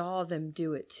she saw them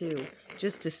do it too,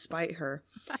 just to spite her.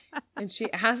 And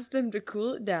she asked them to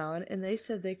cool it down, and they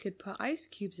said they could put ice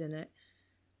cubes in it,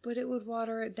 but it would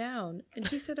water it down. And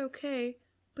she said, okay,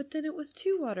 but then it was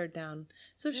too watered down,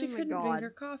 so she Oh my couldn't God. drink her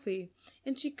coffee,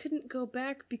 and she couldn't go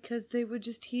back because they would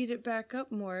just heat it back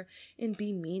up more and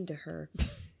be mean to her.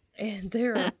 And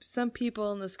there are some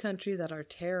people in this country that are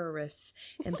terrorists,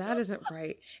 and that isn't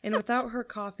right. And without her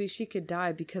coffee, she could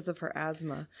die because of her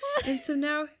asthma. And so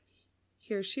now,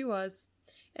 here she was,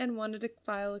 and wanted to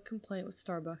file a complaint with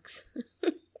Starbucks.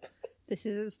 This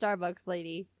isn't Starbucks,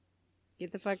 lady.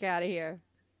 Get the fuck out of here.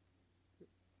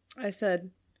 I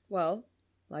said, well,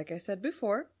 like I said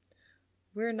before,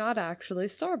 we're not actually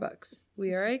Starbucks.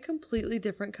 We are a completely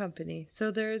different company, so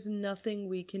there is nothing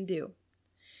we can do.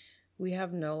 We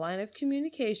have no line of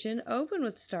communication open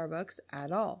with Starbucks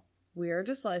at all. We are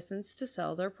just licensed to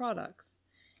sell their products.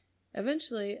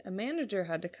 Eventually, a manager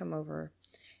had to come over,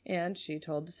 and she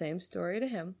told the same story to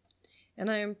him.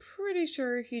 And I am pretty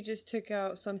sure he just took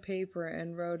out some paper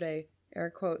and wrote a,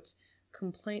 air quotes,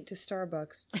 complaint to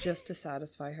Starbucks just to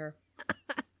satisfy her.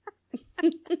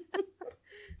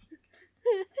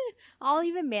 I'll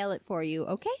even mail it for you,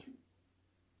 okay?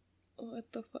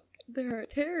 What the fuck? There are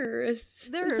terrorists.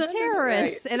 There are That isn't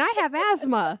terrorists, right. and I have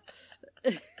asthma.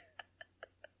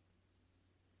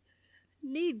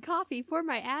 Need coffee for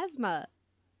my asthma.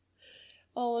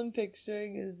 All I'm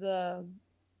picturing is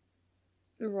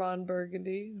Ron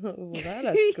Burgundy. Well, that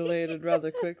escalated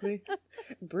rather quickly.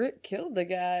 Britt killed the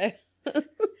guy.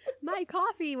 My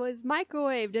coffee was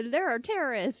microwaved, and there are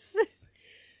terrorists.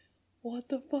 What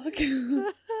the fuck?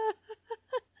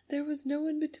 There was no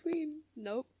in between.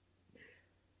 Nope.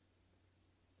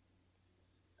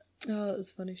 Oh, it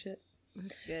was funny shit.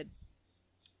 That's good.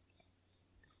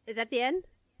 Is that the end?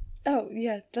 Oh,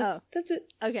 yeah, that's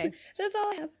it. Okay. That's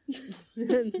all I have.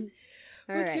 All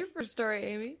What's right. your first story,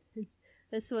 Amy?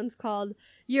 This one's called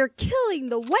You're Killing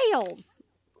the Whales.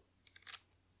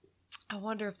 I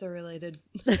wonder if they're related.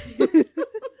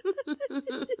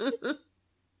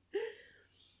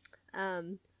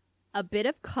 A bit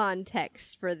of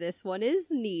context for this one is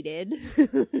needed.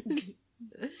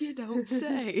 You don't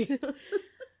say.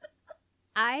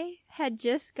 I had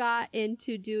just got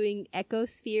into doing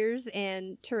ecospheres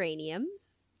and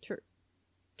terrariums.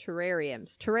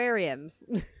 Terrariums.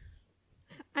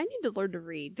 I need to learn to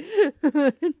read.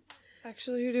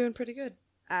 Actually, you're doing pretty good.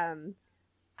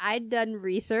 I'd done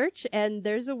research, and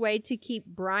there's a way to keep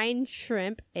brine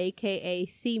shrimp, aka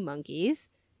sea monkeys,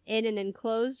 in an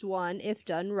enclosed one if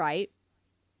done right.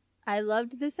 I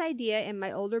loved this idea, and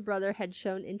my older brother had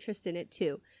shown interest in it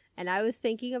too, and I was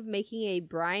thinking of making a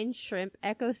brine shrimp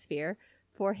ecosphere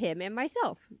for him and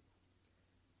myself.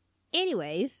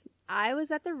 Anyways, I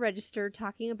was at the register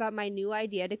talking about my new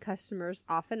idea to customers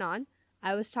off and on.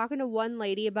 I was talking to one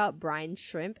lady about brine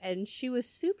shrimp, and she was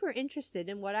super interested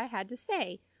in what I had to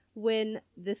say when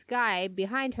this guy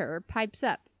behind her pipes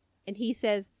up, and he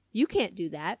says, "You can't do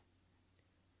that."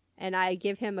 And I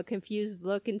give him a confused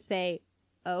look and say,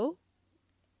 "Oh?"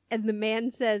 And the man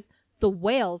says, "The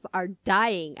whales are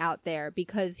dying out there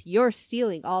because you're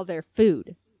stealing all their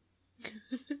food."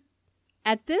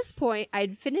 At this point,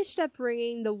 I'd finished up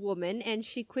ringing the woman, and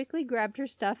she quickly grabbed her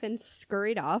stuff and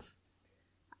scurried off.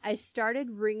 I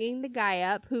started ringing the guy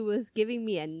up, who was giving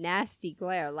me a nasty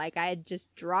glare like I had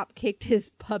just drop-kicked his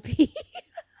puppy.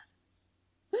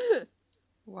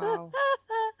 Wow.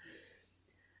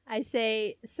 I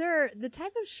say, "Sir, the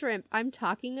type of shrimp I'm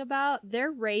talking about,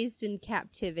 they're raised in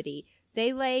captivity.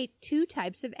 They lay 2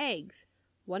 types of eggs.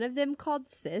 One of them called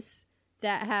cis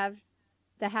that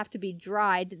have to be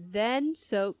dried, then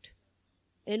soaked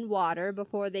in water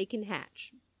before they can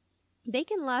hatch. They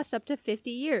can last up to 50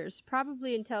 years,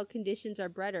 probably until conditions are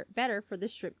better for the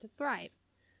shrimp to thrive."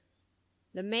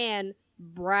 The man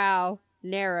brow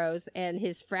narrows and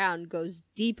his frown goes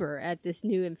deeper at this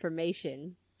new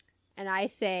information. And I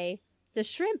say, "The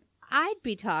shrimp I'd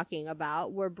be talking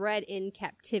about were bred in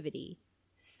captivity.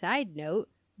 Side note,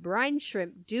 brine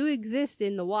shrimp do exist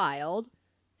in the wild.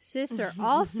 Cis are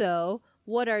also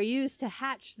what are used to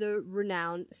hatch the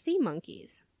renowned sea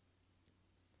monkeys."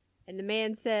 And the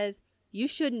man says, "You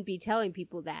shouldn't be telling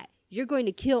people that. You're going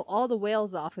to kill all the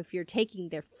whales off if you're taking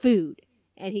their food."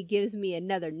 And he gives me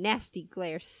another nasty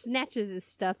glare, snatches his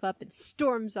stuff up, and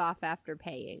storms off after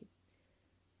paying.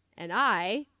 And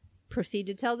I proceed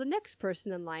to tell the next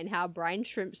person in line how brine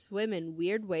shrimp swim in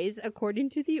weird ways according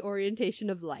to the orientation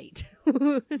of light.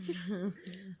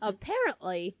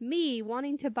 Apparently, me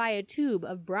wanting to buy a tube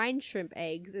of brine shrimp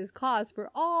eggs is cause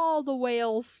for all the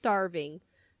whales starving.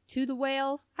 To the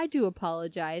whales, I do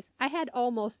apologize. I had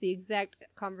almost the exact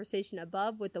conversation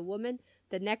above with a woman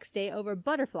the next day over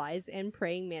butterflies and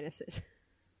praying mantises.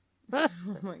 Oh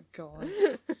my god.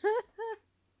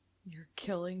 You're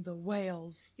killing the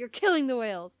whales. You're killing the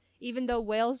whales. Even though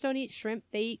whales don't eat shrimp,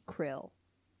 they eat krill.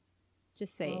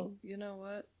 Just Well, saying. you know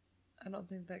what? I don't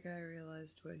think that guy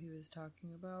realized what he was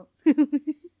talking about.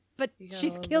 But You got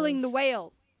she's all of killing the those.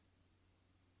 whales.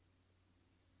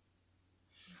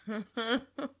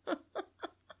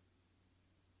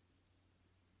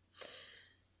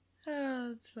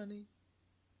 That's funny.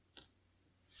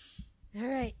 All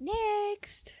right,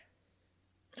 next.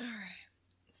 All right.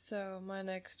 So my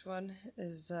next one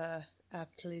is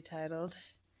aptly titled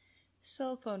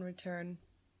Cell Phone Return.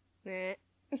 Meh.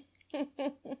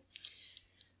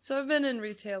 So I've been in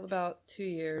retail about 2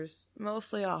 years,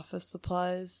 mostly office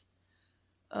supplies.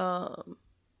 I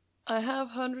have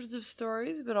hundreds of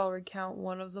stories, but I'll recount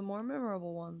one of the more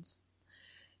memorable ones.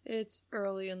 It's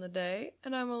early in the day,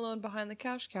 and I'm alone behind the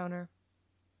cash counter.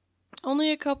 Only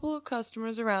a couple of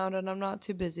customers around, and I'm not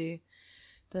too busy.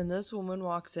 Then this woman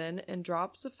walks in and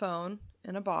drops a phone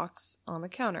in a box on the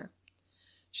counter.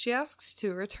 She asks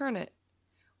to return it.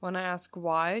 When I ask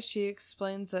why, she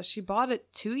explains that she bought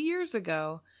it 2 years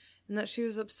ago and that she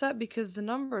was upset because the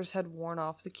numbers had worn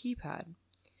off the keypad.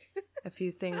 A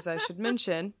few things I should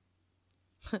mention.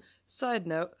 Side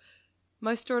note,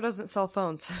 my store doesn't sell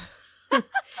phones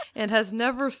and has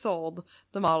never sold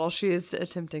the model she is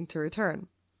attempting to return.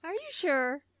 Are you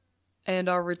sure? And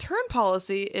our return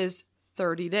policy is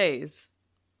 30 days.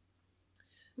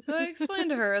 So I explained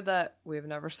to her that we've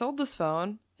never sold this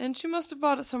phone and she must have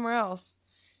bought it somewhere else.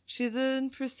 She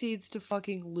then proceeds to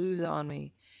fucking lose on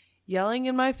me, yelling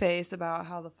in my face about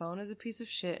how the phone is a piece of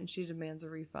shit and she demands a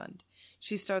refund.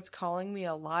 She starts calling me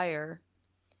a liar.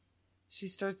 She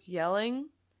starts yelling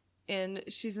and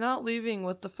she's not leaving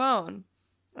with the phone.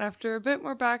 After a bit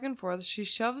more back and forth, she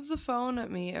shoves the phone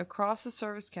at me across the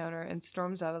service counter and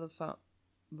storms out of the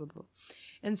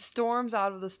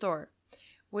store.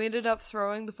 We ended up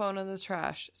throwing the phone in the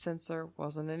trash since there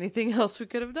wasn't anything else we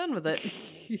could have done with it.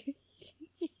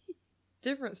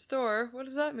 Different store? What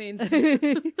does that mean?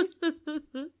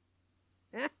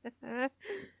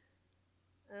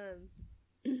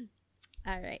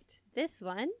 All right. This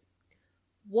one.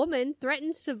 Woman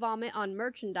threatens to vomit on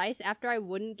merchandise after I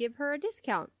wouldn't give her a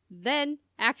discount. Then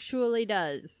actually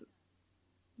does.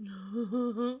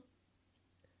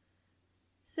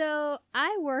 So,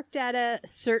 I worked at a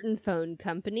certain phone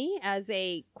company as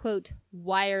a, quote,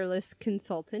 wireless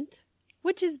consultant,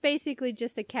 which is basically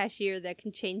just a cashier that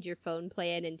can change your phone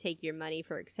plan and take your money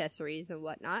for accessories and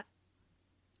whatnot.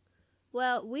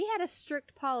 Well, we had a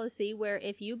strict policy where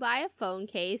if you buy a phone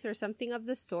case or something of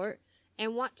the sort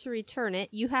and want to return it,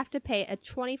 you have to pay a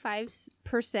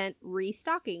 25%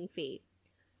 restocking fee.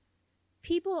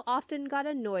 People often got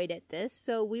annoyed at this,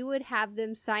 so we would have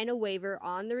them sign a waiver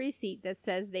on the receipt that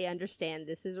says they understand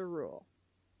this is a rule.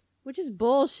 Which is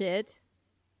bullshit.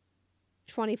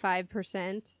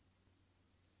 25%.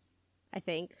 I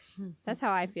think. That's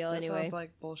how I feel That anyway. sounds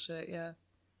like bullshit, yeah.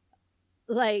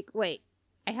 Like, wait,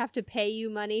 I have to pay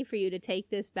you money for you to take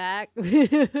this back?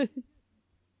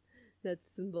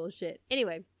 That's some bullshit.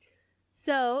 Anyway,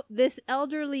 so this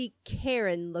elderly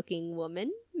Karen-looking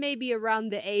woman, maybe around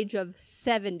the age of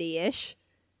 70-ish,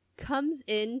 comes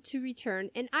in to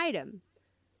return an item.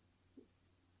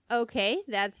 Okay,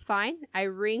 that's fine. I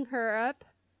ring her up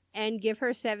and give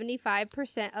her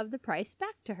 75% of the price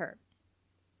back to her.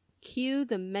 Cue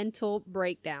the mental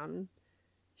breakdown.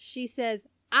 She says,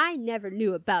 I never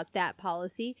knew about that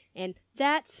policy, and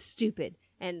that's stupid,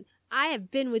 and I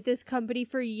have been with this company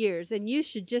for years, and you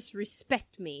should just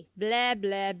respect me. Blah,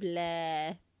 blah,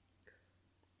 blah.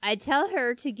 I tell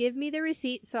her to give me the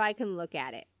receipt so I can look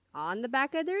at it. On the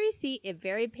back of the receipt, it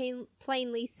very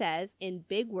plainly says, in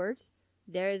big words,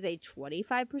 there is a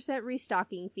 25%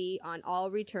 restocking fee on all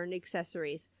returned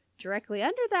accessories. Directly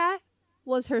under that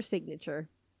was her signature.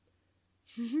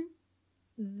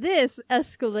 This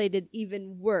escalated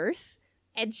even worse,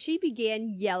 and she began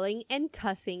yelling and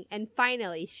cussing, and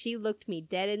finally she looked me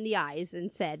dead in the eyes and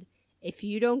said, if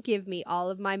you don't give me all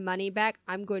of my money back,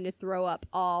 I'm going to throw up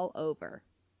all over.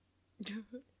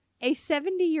 A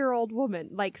 70-year-old woman,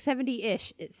 like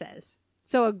 70-ish, it says.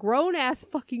 So a grown-ass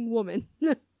fucking woman.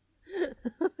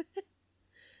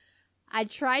 I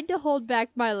tried to hold back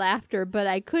my laughter, but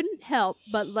I couldn't help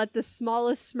but let the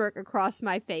smallest smirk across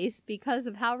my face because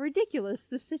of how ridiculous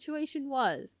the situation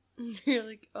was. You're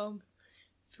like,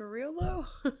 for real though?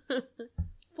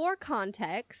 For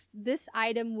context, this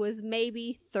item was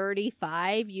maybe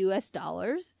 $35 US.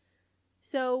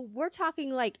 So we're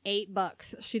talking like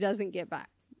 $8 she doesn't get back.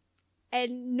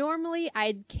 And normally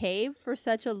I'd cave for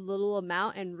such a little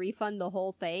amount and refund the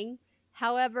whole thing.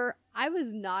 However, I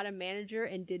was not a manager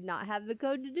and did not have the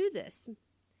code to do this.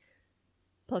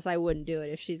 Plus, I wouldn't do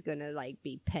it if she's gonna, like,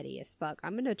 be petty as fuck.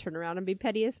 I'm gonna turn around and be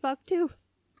petty as fuck, too.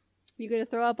 You gonna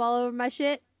throw up all over my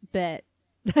shit? Bet.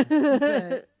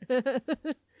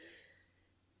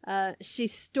 She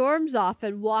storms off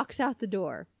and walks out the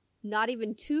door. Not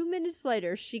even 2 minutes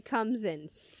later, she comes in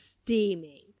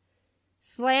steaming,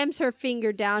 slams her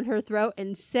finger down her throat,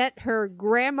 and set her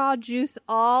grandma juice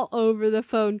all over the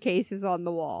phone cases on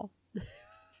the wall.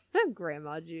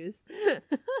 Grandma juice.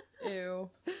 Ew.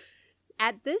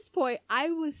 At this point, I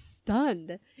was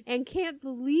stunned and can't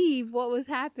believe what was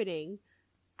happening.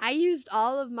 I used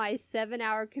all of my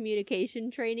 7-hour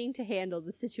communication training to handle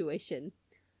the situation.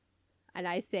 And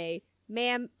I say,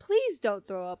 "Ma'am, please don't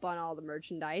throw up on all the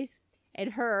merchandise."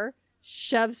 And her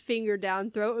shoves finger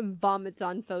down throat and vomits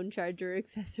on phone charger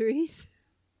accessories.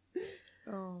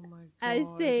 Oh my god. I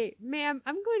say, "Ma'am,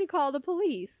 I'm going to call the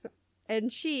police."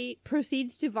 And she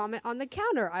proceeds to vomit on the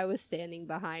counter I was standing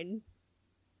behind.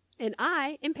 And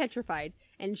I am petrified.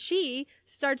 And she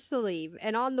starts to leave.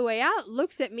 And on the way out,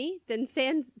 looks at me, then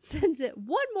sends it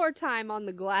one more time on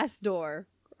the glass door.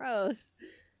 Gross.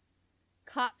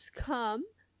 Cops come.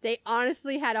 They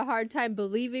honestly had a hard time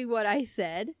believing what I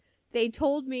said. They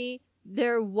told me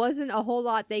there wasn't a whole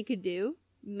lot they could do.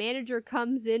 Manager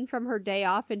comes in from her day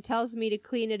off and tells me to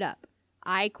clean it up.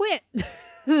 I quit.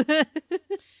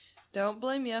 Don't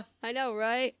blame you. I know,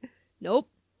 right? Nope.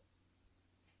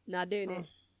 Not doing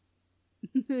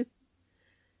it.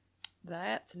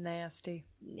 That's nasty.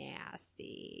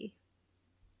 Nasty.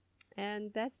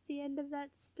 And that's the end of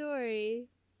that story.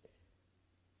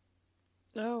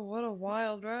 Oh, what a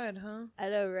wild ride, huh? I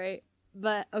know, right?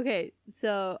 But, okay,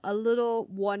 so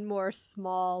one more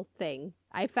small thing.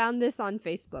 I found this on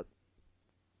Facebook.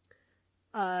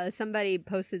 Somebody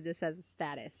posted this as a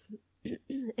status.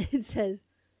 It says,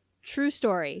 "True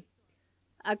story.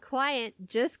 A client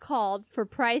just called for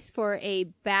price for a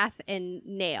bath and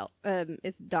nails."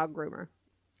 It's dog groomer.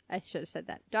 I should have said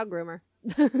that. Dog groomer.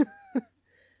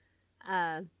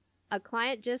 A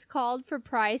client just called for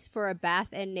price for a bath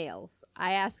and nails.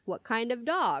 I asked what kind of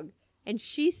dog. And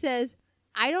she says,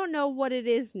 "I don't know what it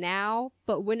is now,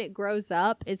 but when it grows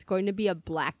up, it's going to be a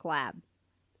black lab."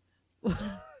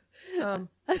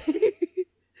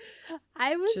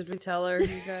 I was... Should we tell her,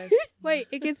 you guys? Wait,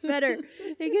 it gets better.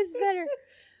 It gets better.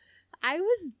 I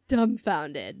was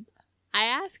dumbfounded. I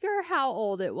asked her how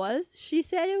old it was. She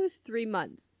said it was 3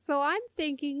 months. So I'm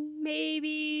thinking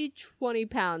maybe 20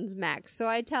 pounds max. So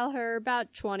I tell her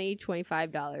about $20,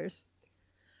 $25.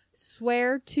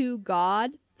 Swear to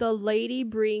God, the lady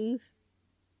brings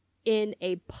in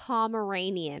a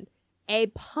Pomeranian. A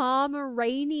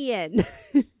Pomeranian.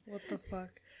 What the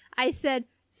fuck? I said,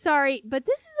 "Sorry, but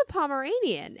this is a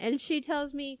Pomeranian." And she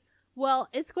tells me, "Well,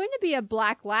 it's going to be a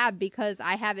black lab because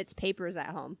I have its papers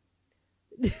at home."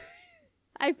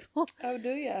 Oh, do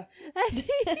ya?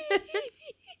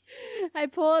 I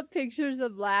pull up pictures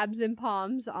of labs and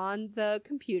Poms on the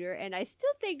computer, and I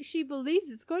still think she believes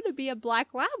it's going to be a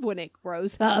black lab when it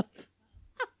grows up.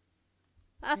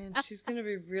 And she's gonna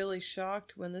be really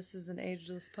shocked when this is an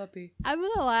ageless puppy. I'm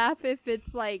gonna laugh if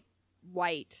it's like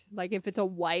white, like if it's a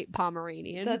white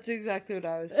Pomeranian. That's exactly what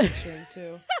I was picturing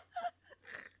too.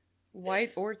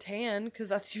 White or tan, because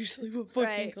that's usually what fucking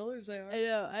Right. colors they are. I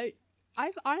know.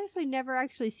 I've honestly never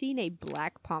actually seen a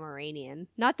black Pomeranian.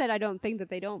 Not that I don't think that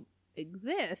they don't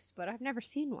exist, but I've never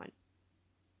seen one.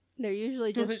 They're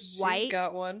usually just She's white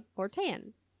got one, or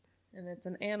tan. and it's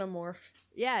an anamorph.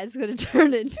 Yeah, it's going to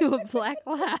turn into a black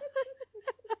lab.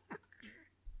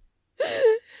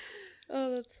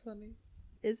 Oh, that's funny.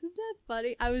 Isn't that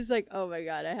funny? I was like, oh my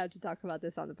god, I have to talk about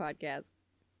this on the podcast.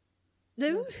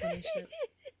 That's funny shit.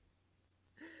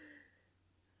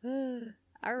 All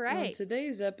On right.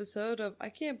 today's episode of I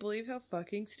Can't Believe How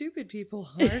Fucking Stupid People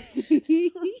Are.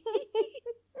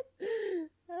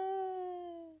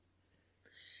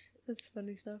 That's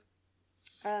funny stuff.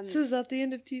 So is that the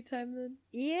end of tea time then?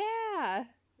 Yeah.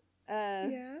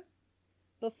 Yeah.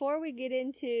 Before we get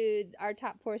into our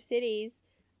top 4 cities,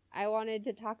 I wanted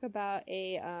to talk about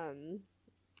a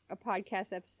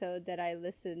podcast episode that I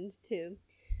listened to.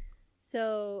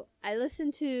 So I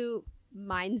listened to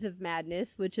Minds of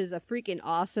Madness, which is a freaking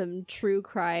awesome true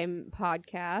crime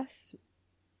podcast.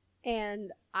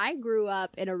 And I grew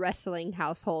up in a wrestling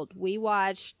household. We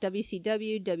watched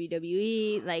WCW,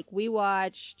 WWE, like we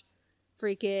watched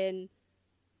freaking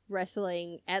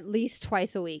wrestling at least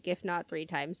twice a week, if not 3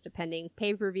 times, depending,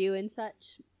 pay-per-view and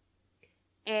such.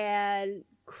 And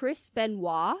Chris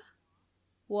Benoit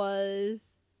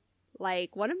was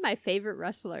like one of my favorite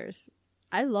wrestlers.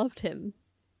 I loved him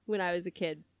when I was a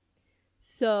kid.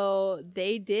 So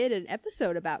they did an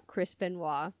episode about Chris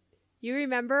Benoit. You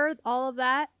remember all of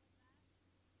that?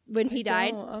 When he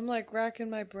died? I'm like racking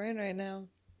my brain right now.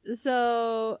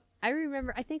 So I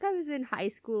remember, I think I was in high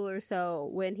school or so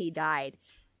when he died.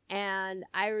 And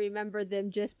I remember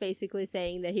them just basically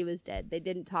saying that he was dead. They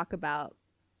didn't talk about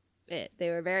it. They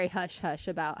were very hush-hush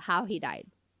about how he died.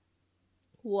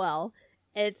 Well,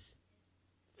 it's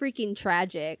freaking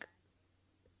tragic.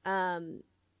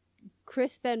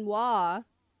 Chris Benoit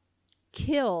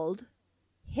killed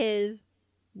his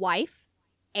wife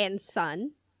and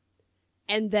son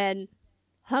and then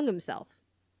hung himself.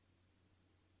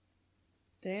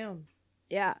 Damn.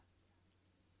 Yeah.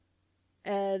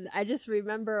 And I just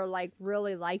remember like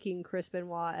really liking Chris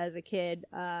Benoit as a kid.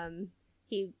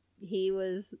 He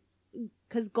was,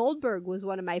 because Goldberg was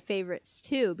one of my favorites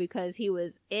too, because he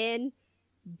was in,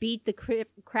 beat the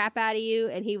crap out of you,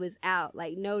 and he was out,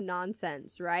 like no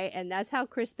nonsense, right? And that's how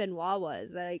Chris Benoit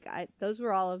was. Like those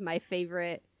were all of my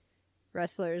favorite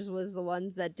wrestlers, was the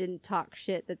ones that didn't talk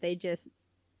shit, that they just,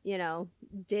 you know,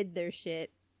 did their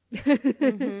shit.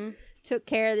 Mm-hmm. Took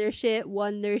care of their shit,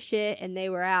 won their shit, and they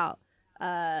were out.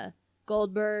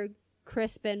 Goldberg,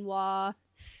 Chris Benoit,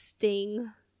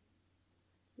 Sting.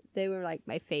 They were like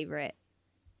my favorite.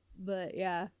 But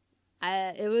yeah,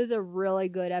 it was a really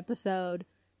good episode.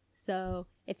 So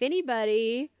if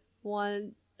anybody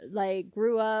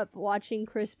grew up watching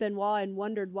Chris Benoit and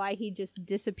wondered why he just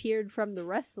disappeared from the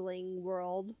wrestling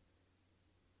world,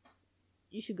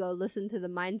 you should go listen to the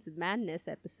Minds of Madness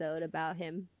episode about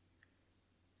him.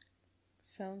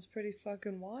 Sounds pretty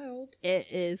fucking wild. It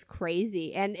is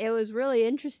crazy. And it was really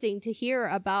interesting to hear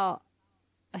about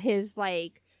his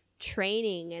like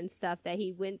training and stuff that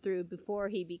he went through before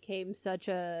he became such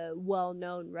a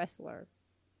well-known wrestler.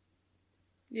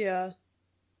 Yeah.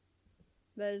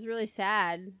 But it's really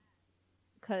sad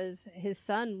because his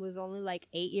son was only like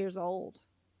 8 years old.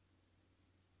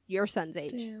 Your son's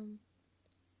age.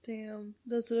 Damn.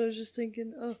 That's what I was just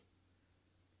thinking. Oh.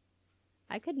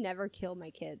 I could never kill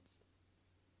my kids.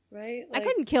 Right? I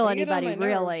couldn't kill they get on anybody, my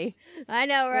really. nerves. I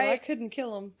know, right? Well, I couldn't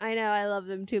kill them. I know, I love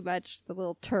them too much. The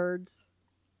little turds.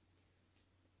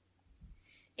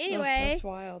 Anyway. That's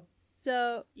wild.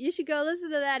 So, you should go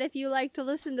listen to that if you like to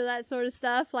listen to that sort of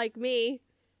stuff, like me.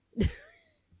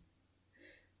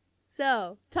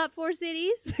 So, top 4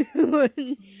 cities.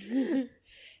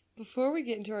 Before we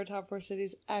get into our top 4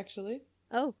 cities, actually.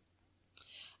 Oh.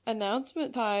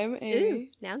 Announcement time, Amy. Ooh,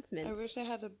 announcements. I wish I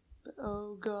had a...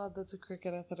 Oh, God, that's a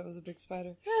cricket. I thought it was a big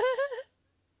spider.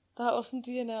 That wasn't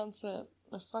the announcement.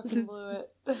 I fucking blew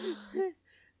it.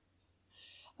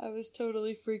 I was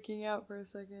totally freaking out for a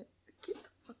second. Get the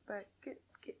fuck back. Get.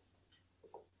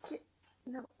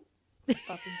 No. I'm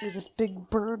about to do this big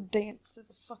bird dance to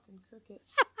the fucking cricket.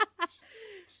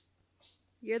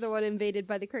 You're the one invaded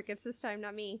by the crickets this time,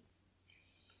 not me.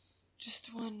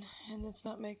 Just one, and it's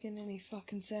not making any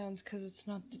fucking sounds because it's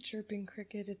not the chirping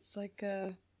cricket. It's like,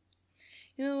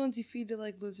 you know the ones you feed to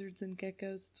like lizards and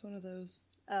geckos? It's one of those.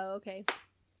 Oh, okay.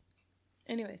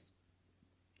 Anyways,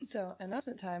 so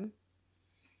announcement time.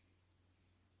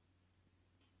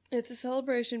 It's a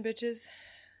celebration, bitches.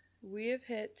 We have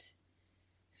hit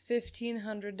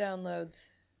 1,500 downloads.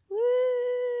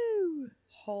 Woo!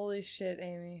 Holy shit,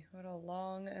 Amy. What a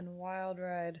long and wild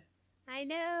ride. I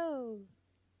know.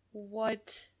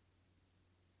 What?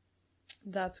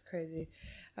 That's crazy.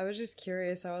 I was just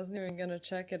curious. I wasn't even going to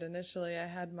check it initially. I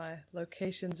had my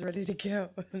locations ready to go.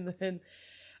 And then,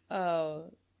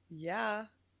 yeah.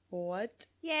 What?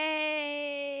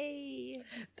 Yay!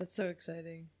 That's so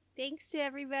exciting. Thanks to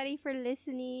everybody for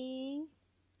listening.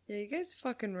 Yeah, you guys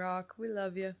fucking rock. We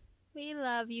love you. We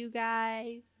love you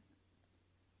guys.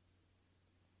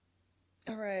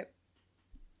 All right.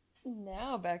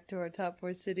 Now back to our top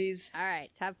 4 cities. All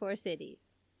right, top 4 cities.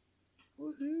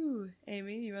 Woohoo.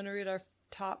 Amy, you want to read our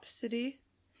top city?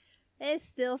 It's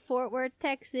still Fort Worth,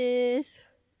 Texas.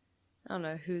 I don't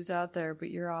know who's out there, but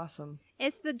you're awesome.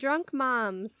 It's the Drunk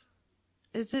Moms.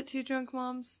 Is it Two Drunk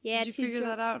Moms? Yeah, Did you figure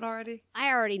that out already?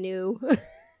 I already knew.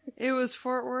 It was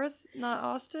Fort Worth, not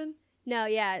Austin? No,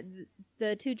 yeah,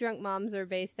 the Two Drunk Moms are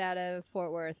based out of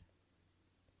Fort Worth.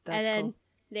 That's and then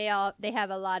cool. they have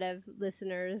a lot of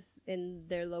listeners in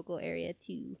their local area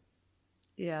too.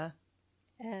 Yeah.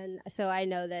 And so I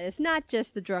know that it's not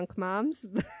just the Drunk Moms.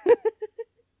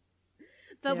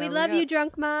 But Yeah, we we love you, got-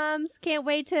 Drunk Moms. Can't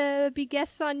wait to be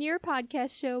guests on your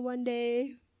podcast show one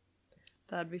day.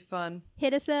 That'd be fun.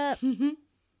 Hit us up.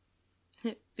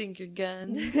 Finger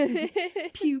guns.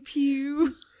 Pew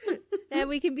pew. And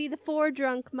we can be the 4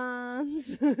 Drunk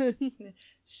Moms.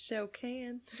 Show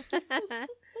can.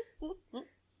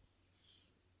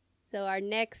 So our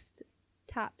next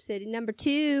top city, number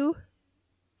 2.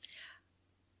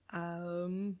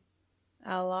 Alhambra?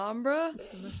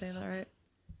 Am I saying that right?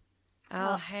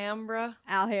 Alhambra.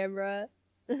 Alhambra.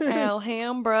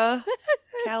 Alhambra,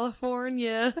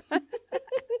 California.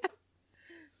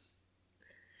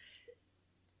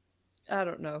 I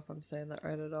don't know if I'm saying that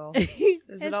right at all.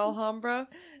 Is it Alhambra?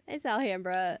 It's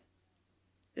Alhambra.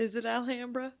 Is it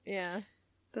Alhambra? Yeah,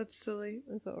 That's silly.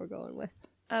 that's what we're going with.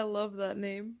 I love that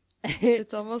name.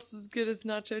 It's almost as good as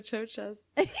Nacho Chochas.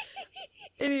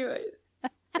 Anyways,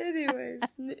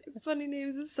 funny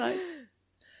names aside.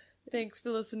 Thanks for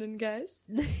listening, guys.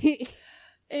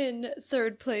 In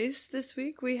third place this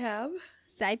week, we have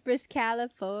Cypress,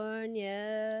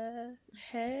 California.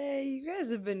 Hey, you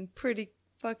guys have been pretty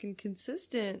fucking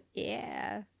consistent.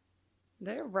 Yeah.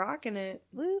 They're rocking it.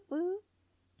 Woo woo.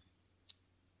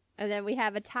 And then we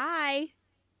have a tie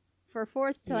for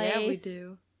fourth place. Yeah, we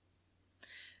do.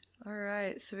 All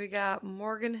right, so we got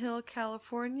Morgan Hill,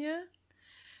 California,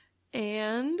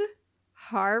 and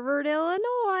Harvard,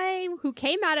 Illinois, who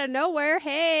came out of nowhere.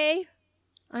 Hey.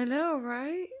 I know,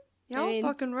 right? Y'all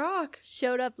fucking rock.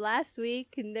 Showed up last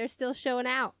week, and they're still showing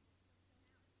out.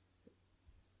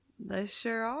 They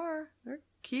sure are. They're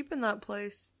keeping that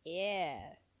place. Yeah.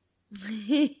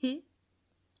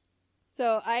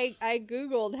 So I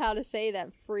Googled how to say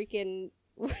that freaking...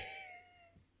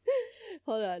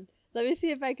 Hold on. Let me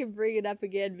see if I can bring it up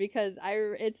again, because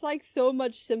it's like so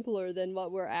much simpler than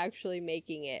what we're actually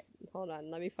making it. Hold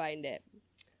on, let me find it.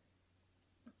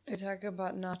 You're talking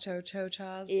about Nacho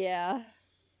Chochas? Yeah.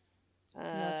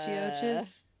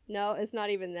 Nachioches? No, it's not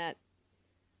even that.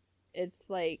 It's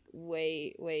like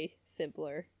way, way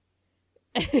simpler.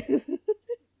 I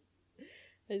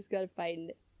just gotta find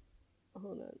it.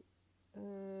 Hold on.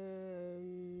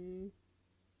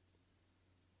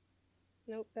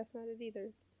 Nope, that's not it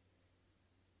either.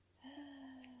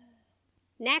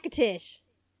 Natchitoches.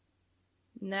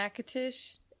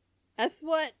 Natchitoches? That's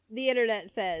what the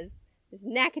internet says. It's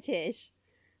Natchitoches.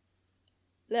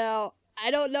 Now, I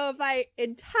don't know if I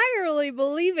entirely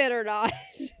believe it or not.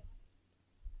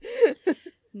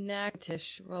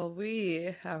 Natchitoches. Well,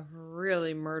 we have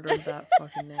really murdered that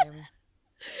fucking name.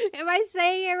 Am I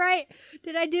saying it right?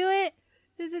 Did I do it?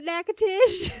 Is it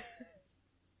Natchitoches?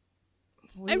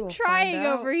 I'm trying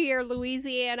over here,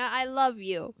 Louisiana. I love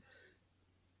you.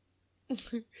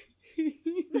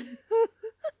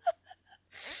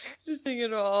 Just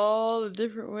thinking of all the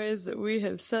different ways that we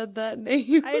have said that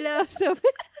name. I know, so...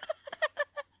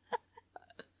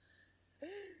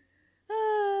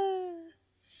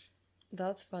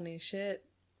 That's funny shit.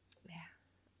 Yeah.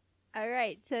 All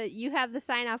right, so you have the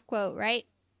sign-off quote, right?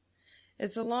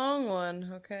 It's a long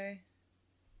one, okay?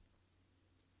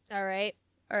 All right.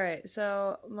 All right,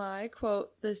 so my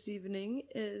quote this evening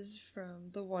is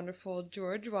from the wonderful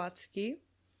George Watsky.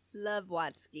 Love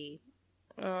Watsky.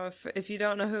 If you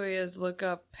don't know who he is, look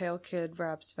up Pale Kid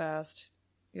Raps Fast.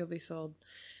 You'll be sold.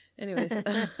 Anyways.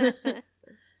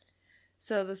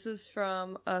 So this is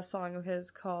from a song of his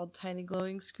called Tiny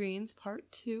Glowing Screens Part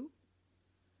 2.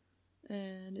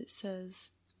 And it says,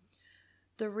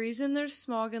 "The reason there's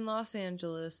smog in Los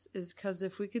Angeles is because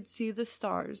if we could see the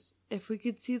stars, if we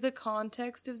could see the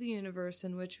context of the universe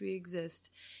in which we exist,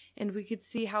 and we could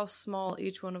see how small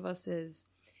each one of us is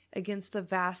against the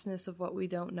vastness of what we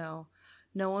don't know,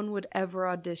 no one would ever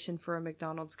audition for a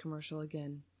McDonald's commercial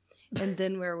again. And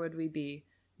then where would we be?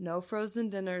 No frozen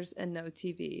dinners and no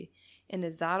TV. And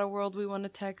is that a world we want to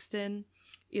text in?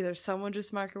 Either someone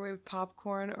just microwaved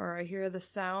popcorn, or I hear the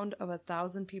sound of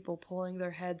 1,000 people pulling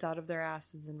their heads out of their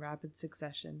asses in rapid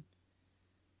succession."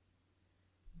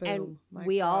 Boom. And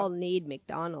we all need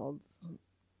McDonald's.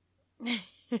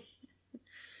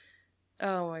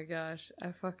 Oh my gosh.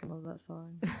 I fucking love that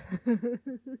song.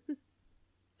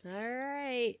 All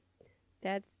right.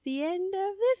 That's the end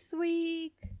of this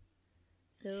week.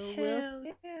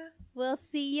 So we'll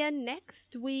see you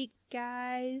next week,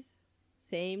 guys.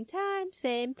 Same time,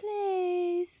 same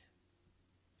place.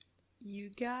 You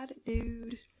got it,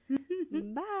 dude.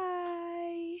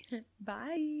 Bye.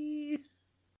 Bye.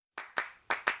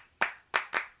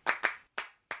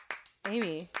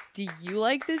 Amy, do you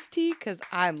like this tea? Because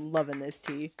I'm loving this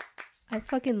tea. I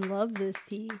fucking love this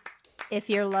tea. If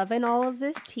you're loving all of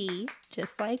this tea,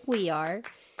 just like we are,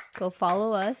 go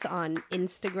follow us on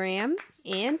Instagram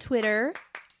and Twitter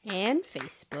and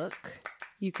Facebook.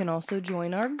 You can also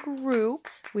join our group.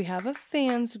 We have a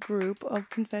fans group of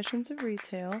Confessions of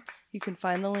Retail. You can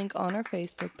find the link on our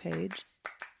Facebook page.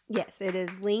 Yes, it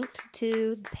is linked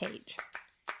to the page.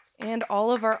 And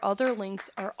all of our other links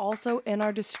are also in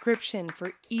our description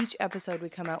for each episode we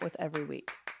come out with every week.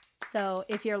 So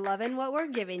if you're loving what we're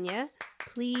giving you,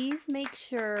 please make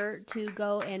sure to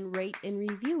go and rate and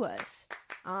review us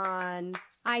on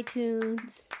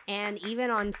iTunes, and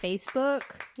even on Facebook,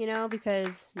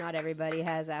 because not everybody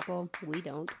has Apple. We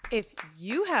don't. If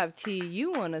you have tea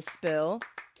you want to spill,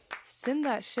 send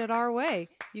that shit our way.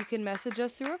 You can message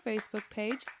us through our Facebook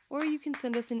page, or you can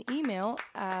send us an email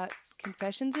at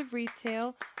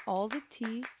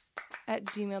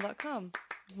confessionsofretail@gmail.com.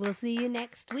 We'll see you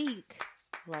next week.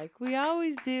 Like we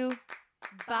always do.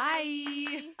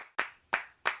 Bye.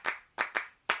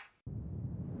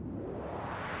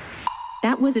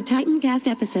 That was a Titancast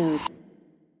episode.